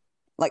out.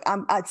 Like,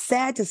 I'm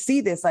sad to see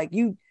this. Like,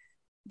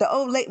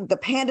 the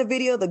panda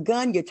video, the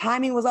gun, your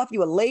timing was off. You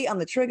were late on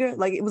the trigger.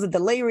 Like, it was a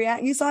delay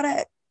react. You saw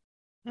that?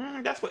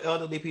 That's what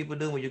elderly people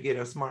do when you get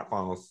their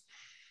smartphones.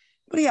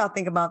 What do y'all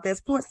think about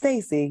this? Poor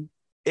Stacey.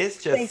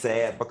 It's just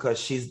sad because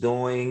she's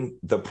doing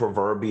the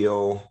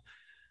proverbial,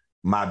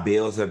 my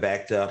bills are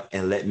backed up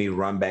and let me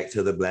run back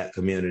to the Black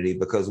community,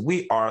 because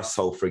we are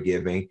so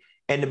forgiving.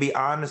 And to be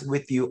honest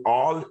with you,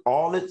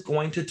 all it's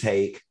going to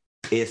take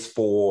is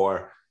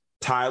for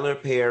Tyler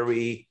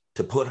Perry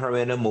to put her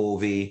in a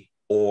movie,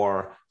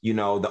 or,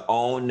 the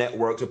OWN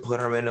network to put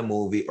her in a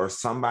movie, or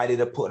somebody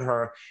to put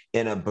her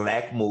in a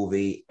Black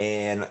movie.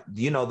 And,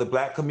 the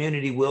Black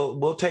community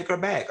will take her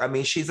back. I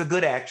mean, she's a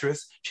good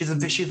actress. She's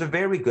a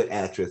very good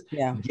actress.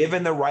 Yeah.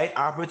 Given the right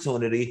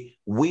opportunity,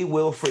 we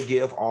will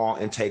forgive all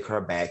and take her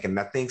back. And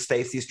I think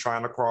Stacey's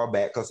trying to crawl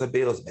back because her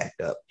bill's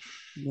backed up.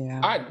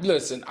 Yeah.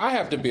 I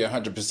have to be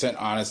 100%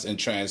 honest and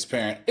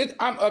transparent.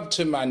 I'm up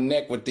to my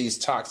neck with these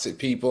toxic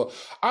people.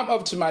 I'm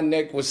up to my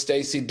neck with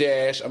Stacey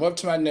Dash. I'm up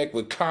to my neck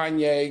with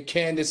Kanye,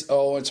 Candace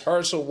Owens,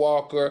 Herschel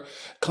Walker,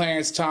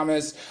 Clarence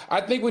Thomas.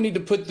 I think we need to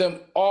put them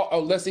all, or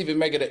let's even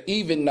make it an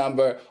even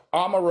number,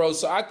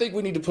 Omarosa. I think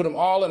we need to put them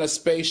all in a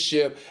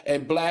spaceship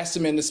and blast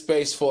them into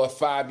space for a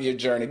 5-year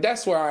journey.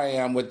 That's where I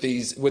am with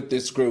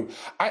this group.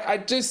 I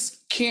just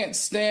can't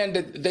stand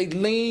that they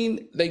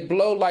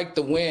blow like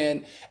the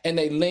wind and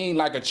they lean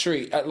like a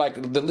tree,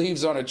 like the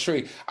leaves on a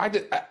tree.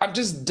 I'm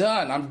just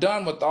done. I'm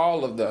done with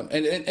all of them.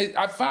 And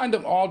I find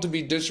them all to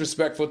be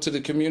disrespectful to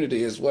the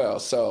community as well.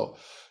 So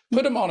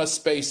put them on a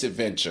space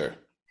adventure.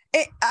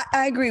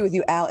 I agree with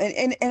you, Al.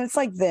 And it's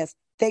like this.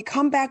 they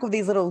come back with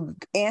these little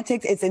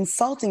antics. It's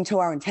insulting to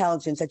our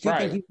intelligence that you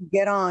think you can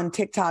get on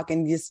TikTok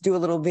and just do a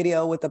little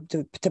video with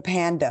to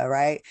Panda,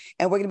 right?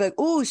 And we're gonna be like,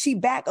 "Oh, she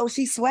back. Oh,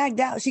 she swagged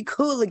out. She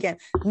cool again."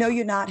 No,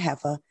 you're not,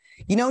 Heffa.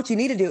 You know what you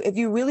need to do? If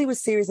you really were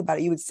serious about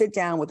it, you would sit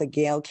down with a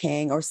Gayle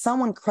King or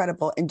someone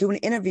credible and do an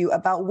interview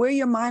about where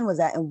your mind was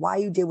at and why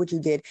you did what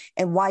you did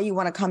and why you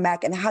want to come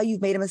back and how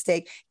you've made a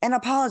mistake and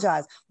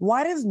apologize.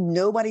 Why does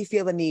nobody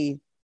feel the need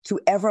to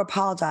ever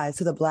apologize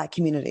to the Black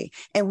community?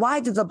 And why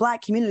does the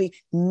Black community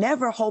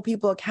never hold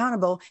people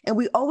accountable and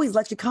we always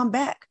let you come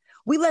back?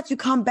 We let you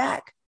come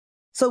back.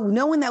 So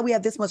knowing that we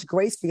have this much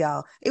grace for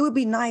y'all, it would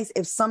be nice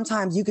if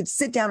sometimes you could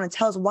sit down and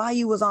tell us why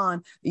you was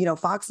on,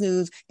 Fox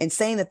News and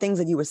saying the things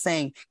that you were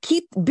saying.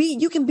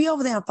 You can be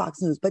over there on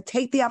Fox News, but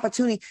take the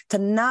opportunity to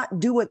not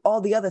do what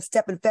all the other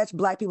step and fetch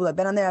Black people that have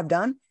been on there have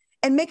done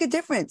and make a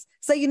difference.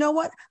 Say, you know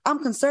what? I'm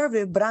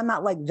conservative, but I'm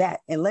not like that.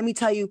 And let me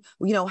tell you,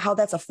 how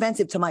that's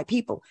offensive to my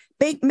people.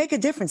 Make a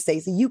difference,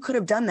 Stacey. You could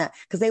have done that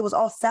because they was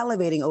all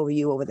salivating over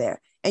you over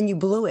there. And you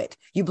blew it.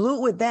 You blew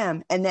it with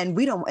them, and then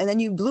and then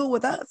you blew it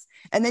with us.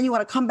 And then you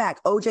want to come back,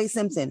 O.J.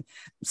 Simpson,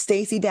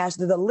 Stacey Dash,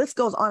 the list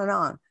goes on and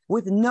on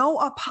with no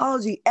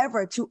apology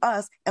ever to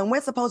us. And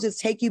we're supposed to just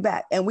take you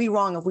back. And we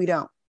wrong if we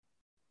don't.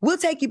 We'll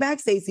take you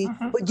back, Stacey,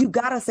 but you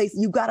gotta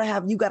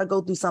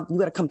go through something. You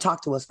gotta come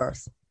talk to us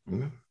first.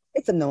 Mm-hmm.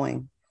 It's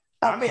annoying.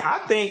 I mean, I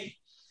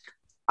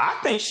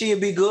think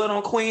she'd be good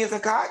on Queens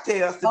and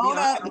Cocktails. Hold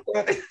up.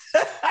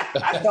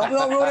 Don't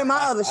go ruining my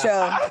other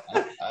show.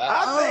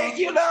 I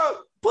think,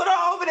 put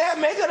her over there,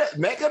 make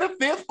her the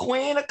fifth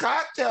queen of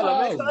Cocktail.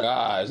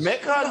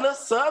 Make her a little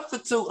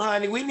substitute,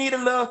 honey. We need a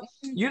little,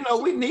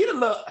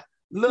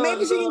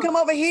 Maybe she can come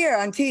over here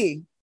on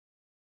T.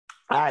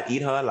 I'd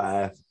eat her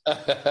alive.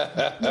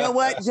 You know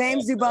what,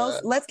 James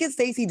Dubose? Let's get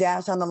Stacey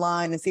Dash on the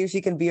line and see if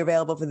she can be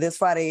available for this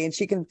Friday, and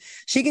she can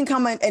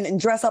come in and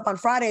dress up on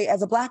Friday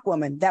as a Black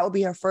woman. That would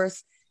be her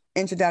first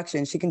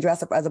introduction. She can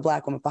dress up as a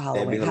Black woman for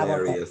Halloween. That'd be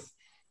hilarious.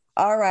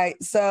 All right,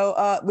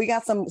 so we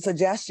got some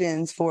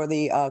suggestions for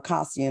the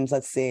costumes.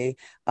 Let's see.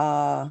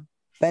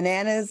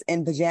 Bananas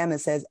in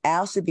Pajamas says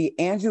Al should be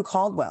Andrew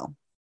Caldwell.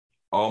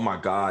 Oh my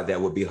God, that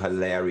would be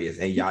hilarious.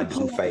 And y'all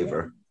do a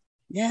favor.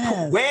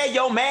 Yes. Wear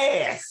your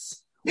mask.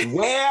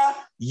 Wear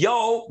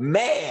your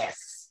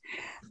mask.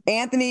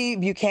 Anthony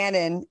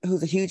Buchanan,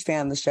 who's a huge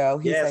fan of the show.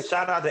 Yes,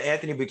 shout out to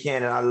Anthony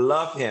Buchanan. I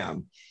love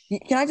him.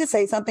 Can I just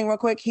say something real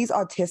quick? He's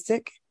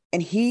autistic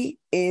and he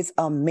is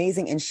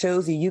amazing and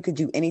shows you could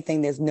do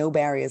anything. There's no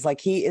barriers. Like,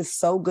 he is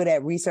so good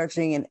at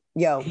researching, and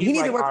he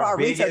needs to work for our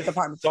research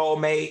department.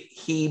 Soulmate.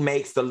 He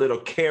makes the little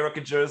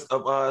caricatures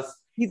of us.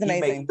 He's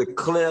amazing. He makes the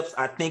clips.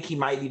 I think he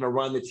might even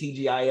run the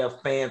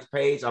TGIF fans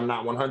page. I'm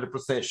not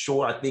 100%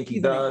 sure. I think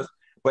he does.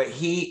 But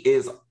he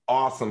is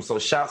awesome. So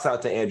shouts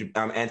out to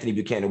Anthony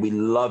Buchanan. We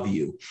love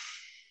you.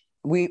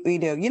 We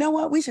do. You know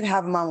what? We should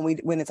have him on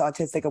when it's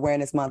Autistic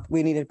Awareness Month.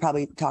 We need to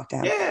probably talk to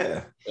him.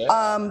 Yeah.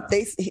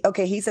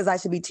 He says I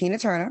should be Tina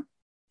Turner.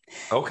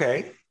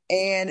 Okay.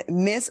 And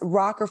Miss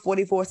Rocker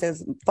 44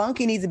 says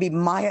Funky needs to be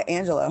Maya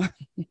Angelou.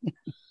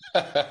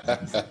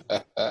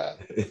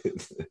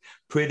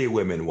 Pretty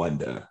women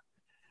wonder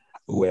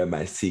where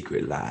my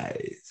secret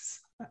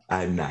lies.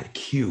 I'm not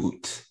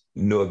cute,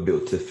 nor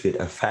built to fit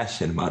a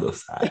fashion model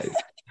size.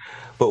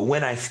 But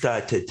when I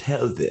start to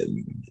tell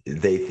them,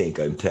 they think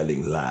I'm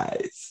telling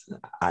lies.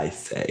 I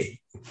say,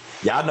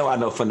 y'all know I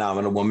know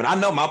Phenomenal Woman. I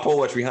know my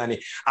poetry,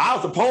 honey. I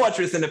was a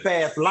poetress in the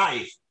past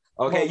life.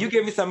 Okay, you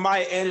give me some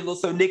Maya Angelou,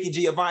 some Nikki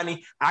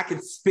Giovanni, I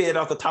can spit it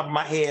off the top of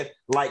my head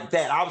like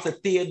that. I was a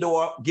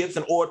Theodore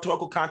Gibson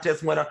Oratorical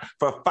Contest winner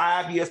for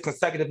 5 years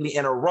consecutively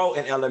in a row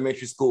in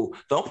elementary school.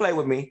 Don't play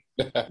with me.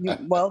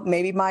 Well,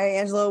 maybe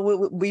Maya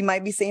Angelou, we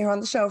might be seeing her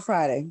on the show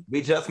Friday.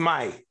 We just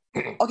might.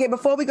 Okay,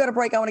 before we go to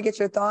break, I want to get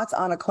your thoughts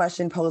on a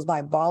question posed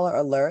by Baller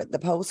Alert. The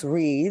post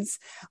reads,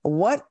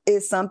 what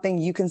is something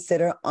you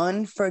consider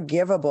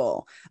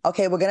unforgivable?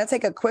 Okay, we're going to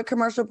take a quick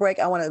commercial break.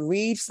 I want to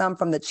read some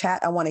from the chat.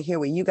 I want to hear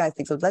what you guys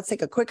think. So let's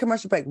take a quick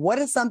commercial break. What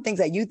are some things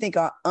that you think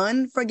are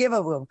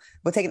unforgivable?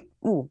 We're taking,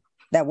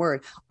 that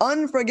word,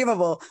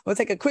 unforgivable. We'll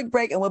take a quick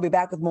break and we'll be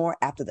back with more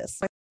after this.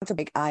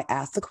 I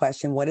asked the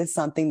question, what is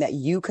something that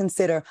you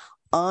consider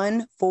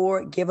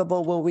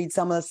unforgivable? We'll read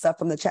some of the stuff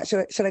from the chat.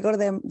 Should I go to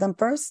them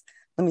first?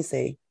 Let me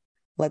see.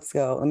 Let's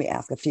go. Let me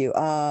ask a few.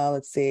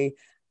 Let's see.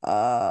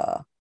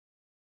 Oh,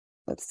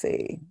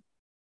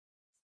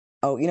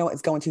 you know what?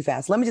 It's going too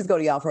fast. Let me just go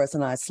to y'all first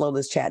and I slow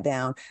this chat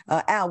down.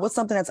 Al, what's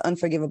something that's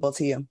unforgivable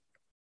to you?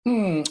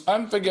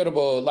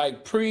 Unforgettable,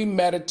 like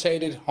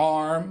premeditated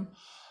harm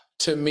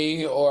to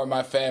me or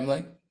my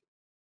family.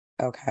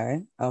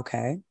 Okay.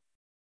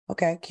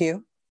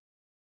 Q.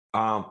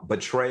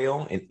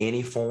 Betrayal in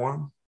any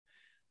form,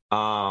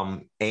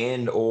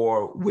 and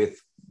or with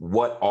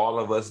what all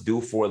of us do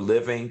for a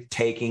living,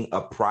 taking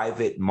a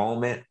private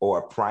moment or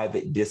a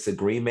private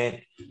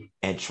disagreement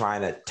and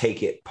trying to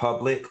take it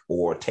public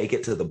or take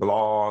it to the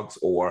blogs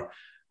or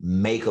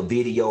make a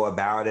video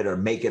about it or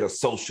make it a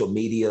social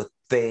media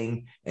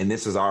thing. And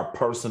this is our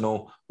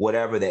personal,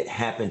 whatever that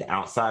happened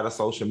outside of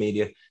social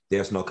media.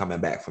 There's no coming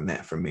back from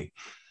that for me.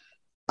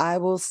 I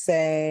will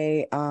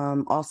say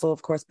also,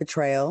 of course,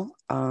 betrayal.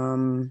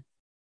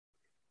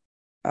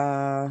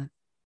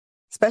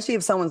 Especially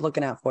if someone's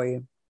looking out for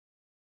you.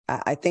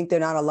 I think there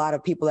are not a lot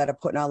of people that are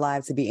put in our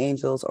lives to be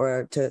angels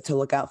or to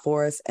look out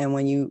for us. And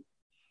when you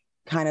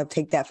kind of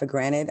take that for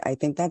granted, I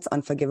think that's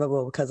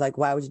unforgivable, because like,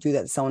 why would you do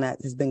that to someone that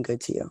has been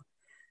good to you?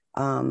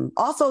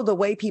 Also, the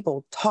way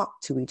people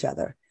talk to each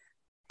other.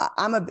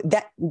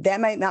 That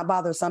might not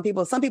bother some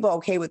people. Some people are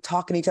okay with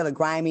talking to each other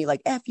grimy,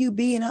 like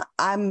FUB, and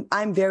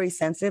I'm very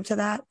sensitive to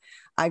that.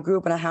 I grew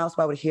up in a house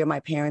where I would hear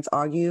my parents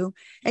argue,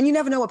 and you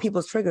never know what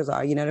people's triggers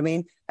are. You know what I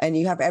mean? And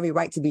you have every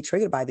right to be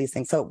triggered by these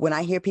things. So when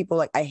I hear people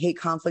like, I hate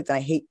conflict and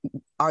I hate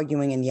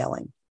arguing and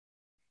yelling.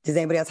 Does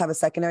anybody else have a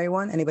secondary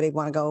one? Anybody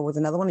want to go with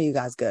another one? Or are you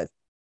guys good?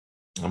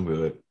 I'm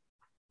good.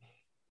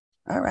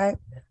 All right.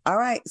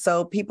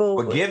 So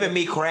people for giving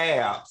me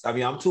crabs. I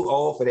mean, I'm too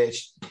old for that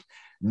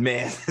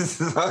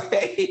mess.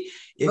 Okay.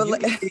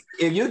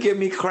 If you give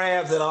me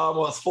crabs at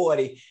almost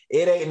 40,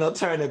 it ain't no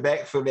turning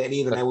back from that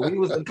either. Now, when we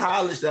was in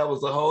college, that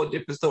was a whole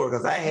different story,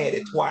 because I had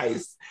it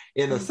twice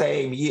in the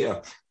same year,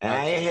 and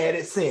I ain't had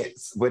it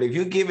since. But if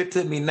you give it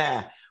to me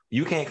now,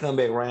 you can't come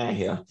back around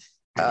here.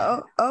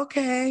 Oh,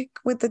 okay.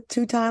 With the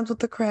 2 times with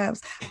the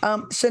crabs.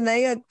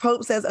 Shania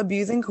Pope says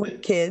abusing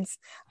kids.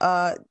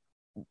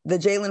 The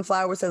Jalen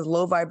Flower says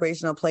low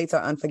vibrational plates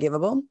are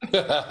unforgivable.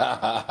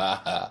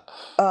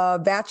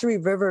 Battery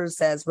Rivers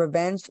says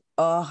revenge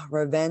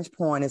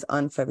porn is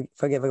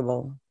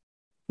unforgivable.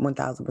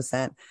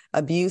 1000%.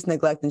 Abuse,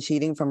 neglect, and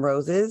cheating from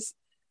Roses.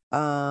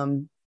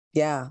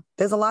 Yeah,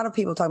 there's a lot of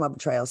people talking about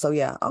betrayal. So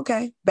yeah,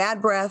 okay.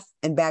 Bad breath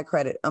and bad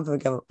credit,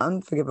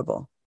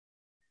 unforgivable.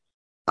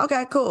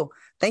 Okay, cool.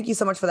 Thank you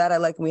so much for that. I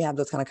like when we have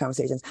those kind of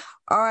conversations.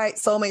 All right,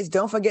 soulmates,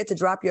 don't forget to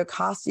drop your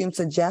costume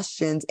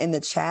suggestions in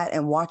the chat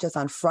and watch us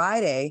on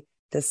Friday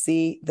to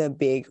see the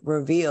big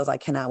reveals. I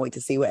cannot wait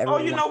to see what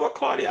everyone. Oh, you know what,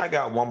 Claudia? I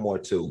got one more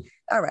too.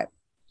 All right.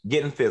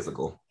 Getting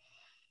physical.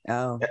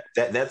 Oh.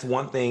 That's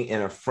one thing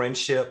in a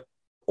friendship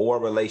or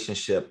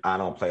relationship I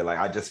don't play. Like,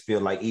 I just feel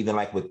like, even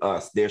like with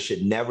us, there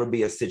should never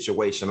be a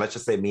situation, let's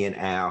just say me and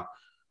Al,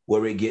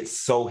 where it gets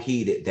so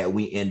heated that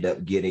we end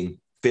up getting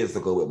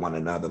physical with one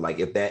another. Like,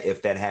 if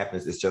that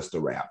happens, it's just a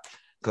wrap.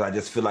 Because I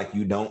just feel like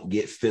you don't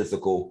get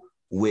physical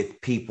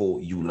with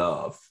people you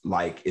love.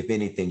 Like, if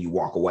anything, you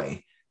walk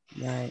away.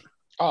 Right.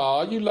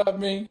 Oh, you love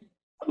me?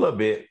 A little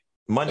bit.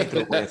 Money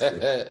through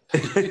Wednesday.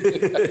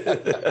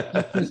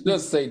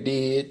 Just say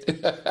did.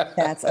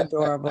 That's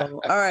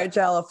adorable. All right,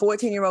 y'all. A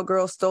 14-year-old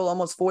girl stole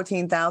almost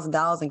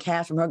 $14,000 in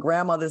cash from her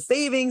grandmother's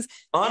savings.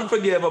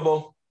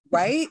 Unforgivable.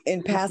 Right?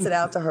 And pass it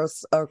out to her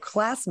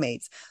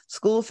classmates.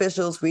 School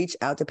officials reached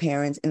out to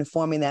parents,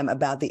 informing them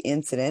about the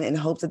incident in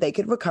hopes that they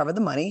could recover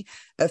the money.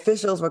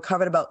 Officials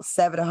recovered about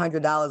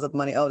 $700 of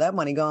money. Oh, that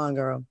money gone,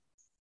 girl.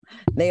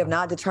 They have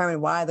not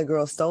determined why the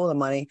girl stole the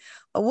money.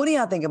 What do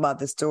y'all think about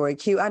this story?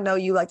 Q, I know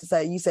you like to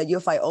say, you said you'll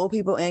fight old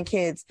people and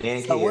kids.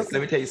 And kids.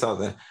 Let me tell you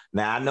something.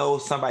 Now, I know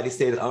somebody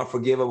said it's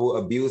unforgivable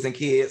abusing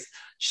kids.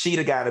 She'd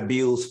have got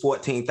abused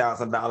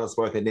 $14,000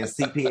 worth, and then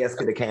CPS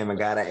could have came and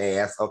got her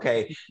ass.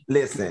 Okay,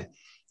 listen,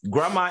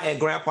 grandma and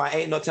grandpa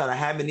ain't no telling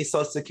how many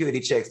Social Security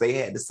checks they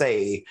had to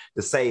save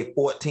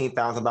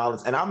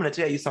 $14,000. And I'm going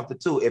to tell you something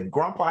too. If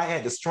grandpa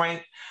had the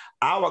strength,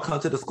 I would come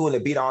to the school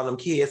and beat all them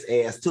kids'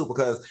 ass too,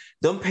 because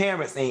them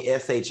parents ain't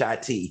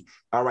SHIT.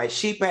 All right,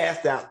 she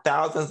passed out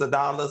thousands of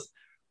dollars,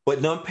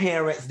 but them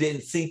parents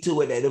didn't see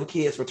to it that them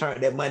kids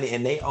returned that money,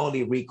 and they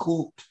only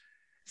recouped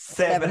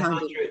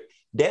 $700.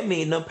 That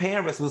means them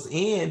parents was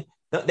in.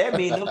 That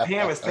means them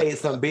parents paid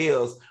some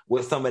bills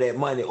with some of that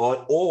money,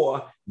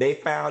 or they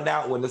found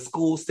out when the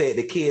school said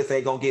the kids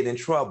ain't gonna get in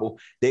trouble,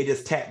 they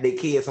just tapped their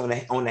kids on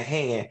the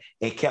hand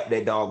and kept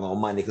that doggone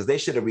money, because they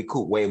should have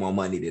recouped way more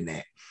money than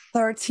that.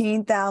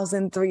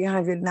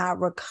 $13,300 not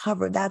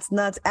recovered. That's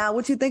nuts. Al,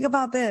 what you think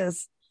about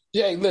this?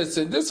 Yeah,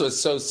 listen, this was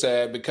so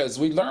sad, because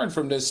we learned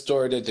from this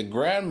story that the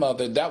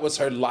grandmother, that was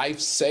her life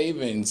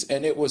savings,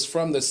 and it was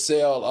from the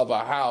sale of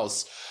a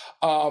house.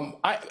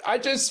 I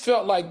just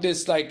felt like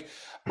this, like,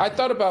 I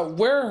thought about,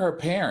 where are her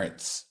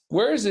parents?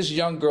 Where is this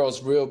young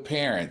girl's real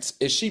parents?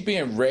 Is she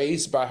being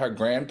raised by her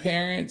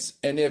grandparents?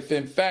 And if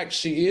in fact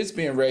she is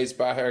being raised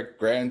by her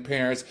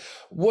grandparents,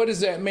 what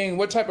does that mean?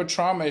 What type of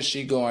trauma is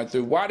she going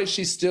through? Why did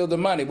she steal the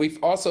money?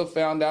 We've also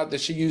found out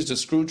that she used a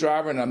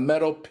screwdriver and a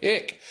metal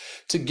pick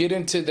to get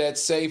into that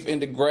safe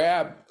and to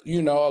grab, a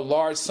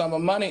large sum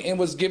of money, and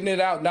was giving it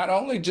out not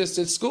only just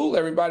at school,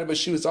 everybody, but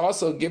she was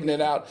also giving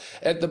it out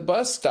at the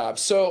bus stop.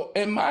 So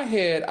in my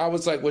head, I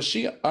was like, was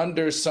she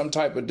under some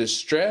type of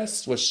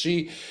distress? Was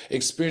she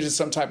experiencing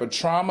some type of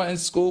trauma in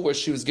school where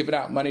she was giving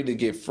out money to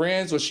get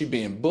friends? Was she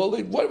being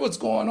bullied? What was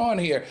going on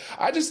here?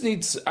 I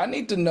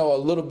need to know a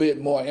little bit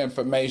more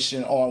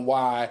information on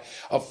why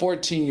a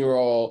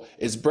 14-year-old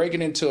is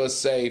breaking into a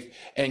safe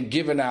and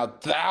giving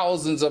out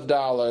thousands of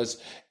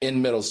dollars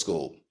in middle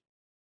school.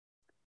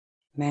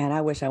 Man,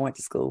 I wish I went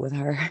to school with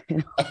her.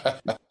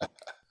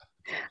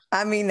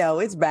 I mean, no,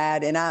 it's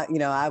bad. And I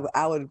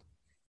would,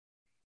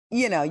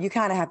 you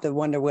kind of have to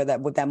wonder what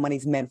that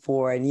money's meant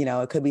for. And,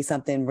 it could be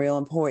something real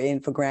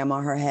important for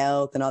grandma, her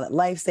health and all that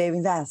life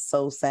savings. That's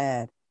so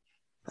sad.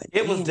 But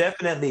it was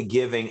definitely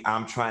giving.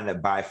 I'm trying to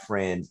buy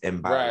friends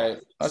and buy. Right.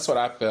 That's what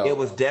I felt. It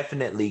was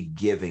definitely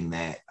giving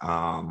that.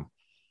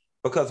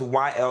 Because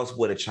why else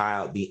would a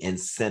child be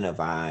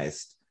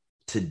incentivized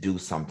to do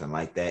something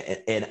like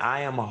that? And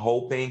I am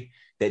hoping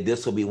that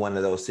this will be one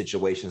of those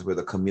situations where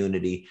the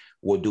community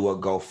will do a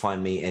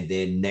GoFundMe, and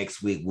then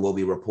next week we'll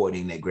be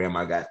reporting that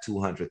grandma got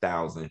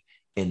 $200,000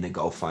 in the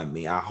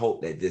GoFundMe. I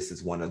hope that this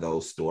is one of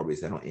those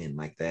stories that'll end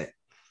like that.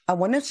 I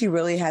wonder if she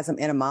really had some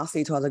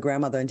animosity towards her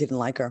grandmother and didn't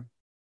like her.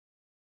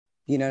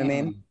 You know what I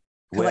mean?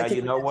 Well,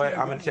 you know what?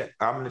 I'm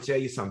gonna tell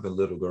you something,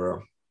 little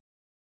girl.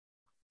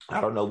 I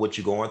don't know what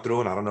you're going through,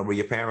 and I don't know where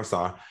your parents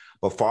are,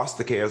 but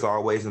foster care is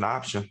always an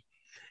option.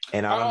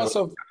 And I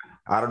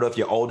don't know if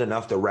you're old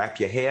enough to wrap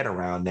your head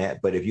around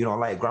that, but if you don't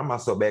like grandma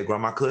so bad,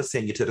 grandma could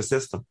send you to the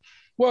system.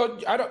 Well,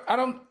 I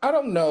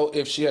don't know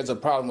if she has a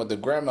problem with the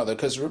grandmother,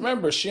 because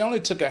remember, she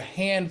only took a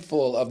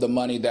handful of the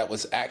money that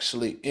was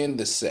actually in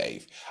the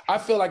safe. I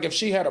feel like if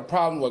she had a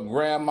problem with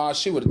grandma,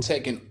 she would have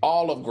taken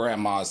all of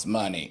grandma's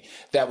money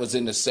that was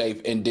in the safe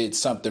and did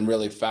something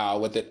really foul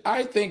with it.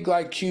 I think,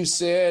 like Q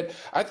said,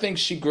 I think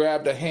she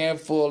grabbed a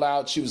handful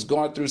out. She was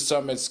going through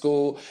something at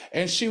school,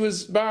 and she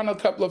was buying a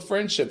couple of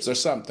friendships or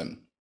something.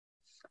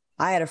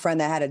 I had a friend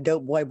that had a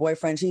dope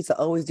boyfriend. She used to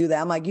always do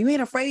that. I'm like, you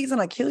ain't afraid he's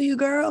gonna kill you,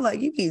 girl? Like,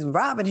 you keep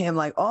robbing him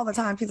like all the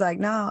time. She's like,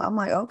 no. I'm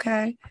like,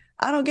 okay.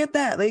 I don't get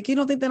that. Like, you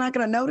don't think they're not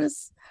gonna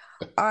notice?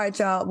 All right,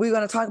 y'all. We're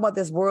gonna talk about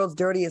this world's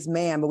dirtiest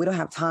man, but we don't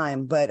have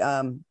time. But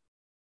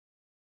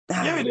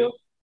yeah, we do.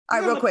 All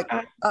right, real quick.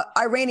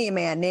 Iranian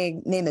man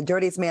named the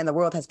dirtiest man in the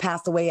world has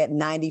passed away at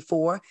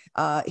 94.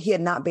 He had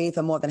not bathed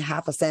for more than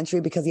half a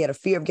century because he had a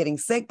fear of getting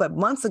sick. But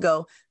months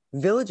ago,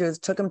 villagers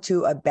took him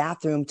to a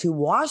bathroom to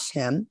wash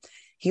him.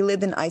 He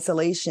lived in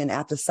isolation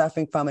after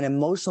suffering from an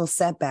emotional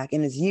setback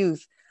in his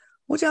youth.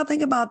 What y'all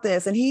think about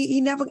this? And he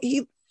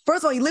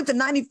first of all, he lived to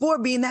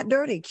 94 being that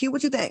dirty. Q,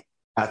 what you think?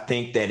 I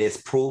think that it's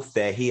proof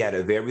that he had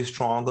a very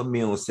strong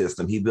immune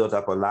system. He built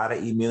up a lot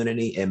of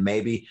immunity, and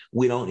maybe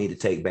we don't need to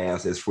take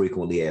baths as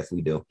frequently as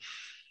we do.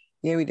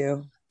 Yeah, we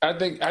do. I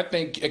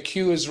think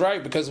Q is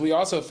right, because we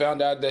also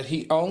found out that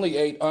he only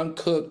ate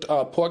uncooked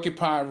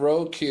porcupine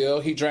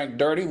roadkill. He drank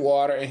dirty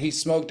water, and he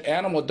smoked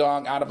animal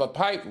dung out of a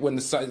pipe when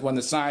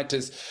the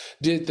scientists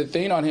did the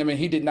thing on him, and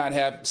he did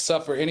not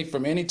suffer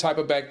from any type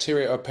of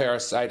bacteria or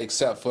parasite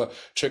except for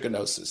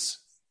trichinosis.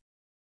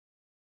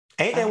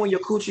 Ain't that when your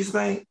coochie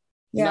stink?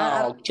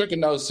 Yeah, no,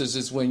 trichinosis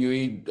is when you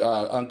eat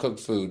uncooked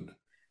food.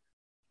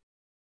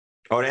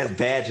 Oh, that's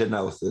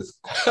vaginosis.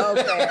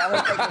 Okay, I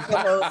want to thank the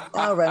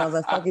co-host, Reynolds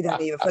and Funky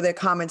Dineva, for their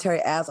commentary.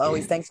 As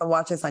always, thanks for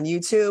watching us on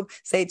YouTube.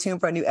 Stay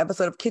tuned for a new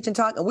episode of Kitchen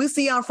Talk, and we'll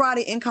see you on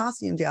Friday in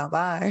costumes, y'all.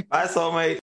 Bye. Bye, soulmate.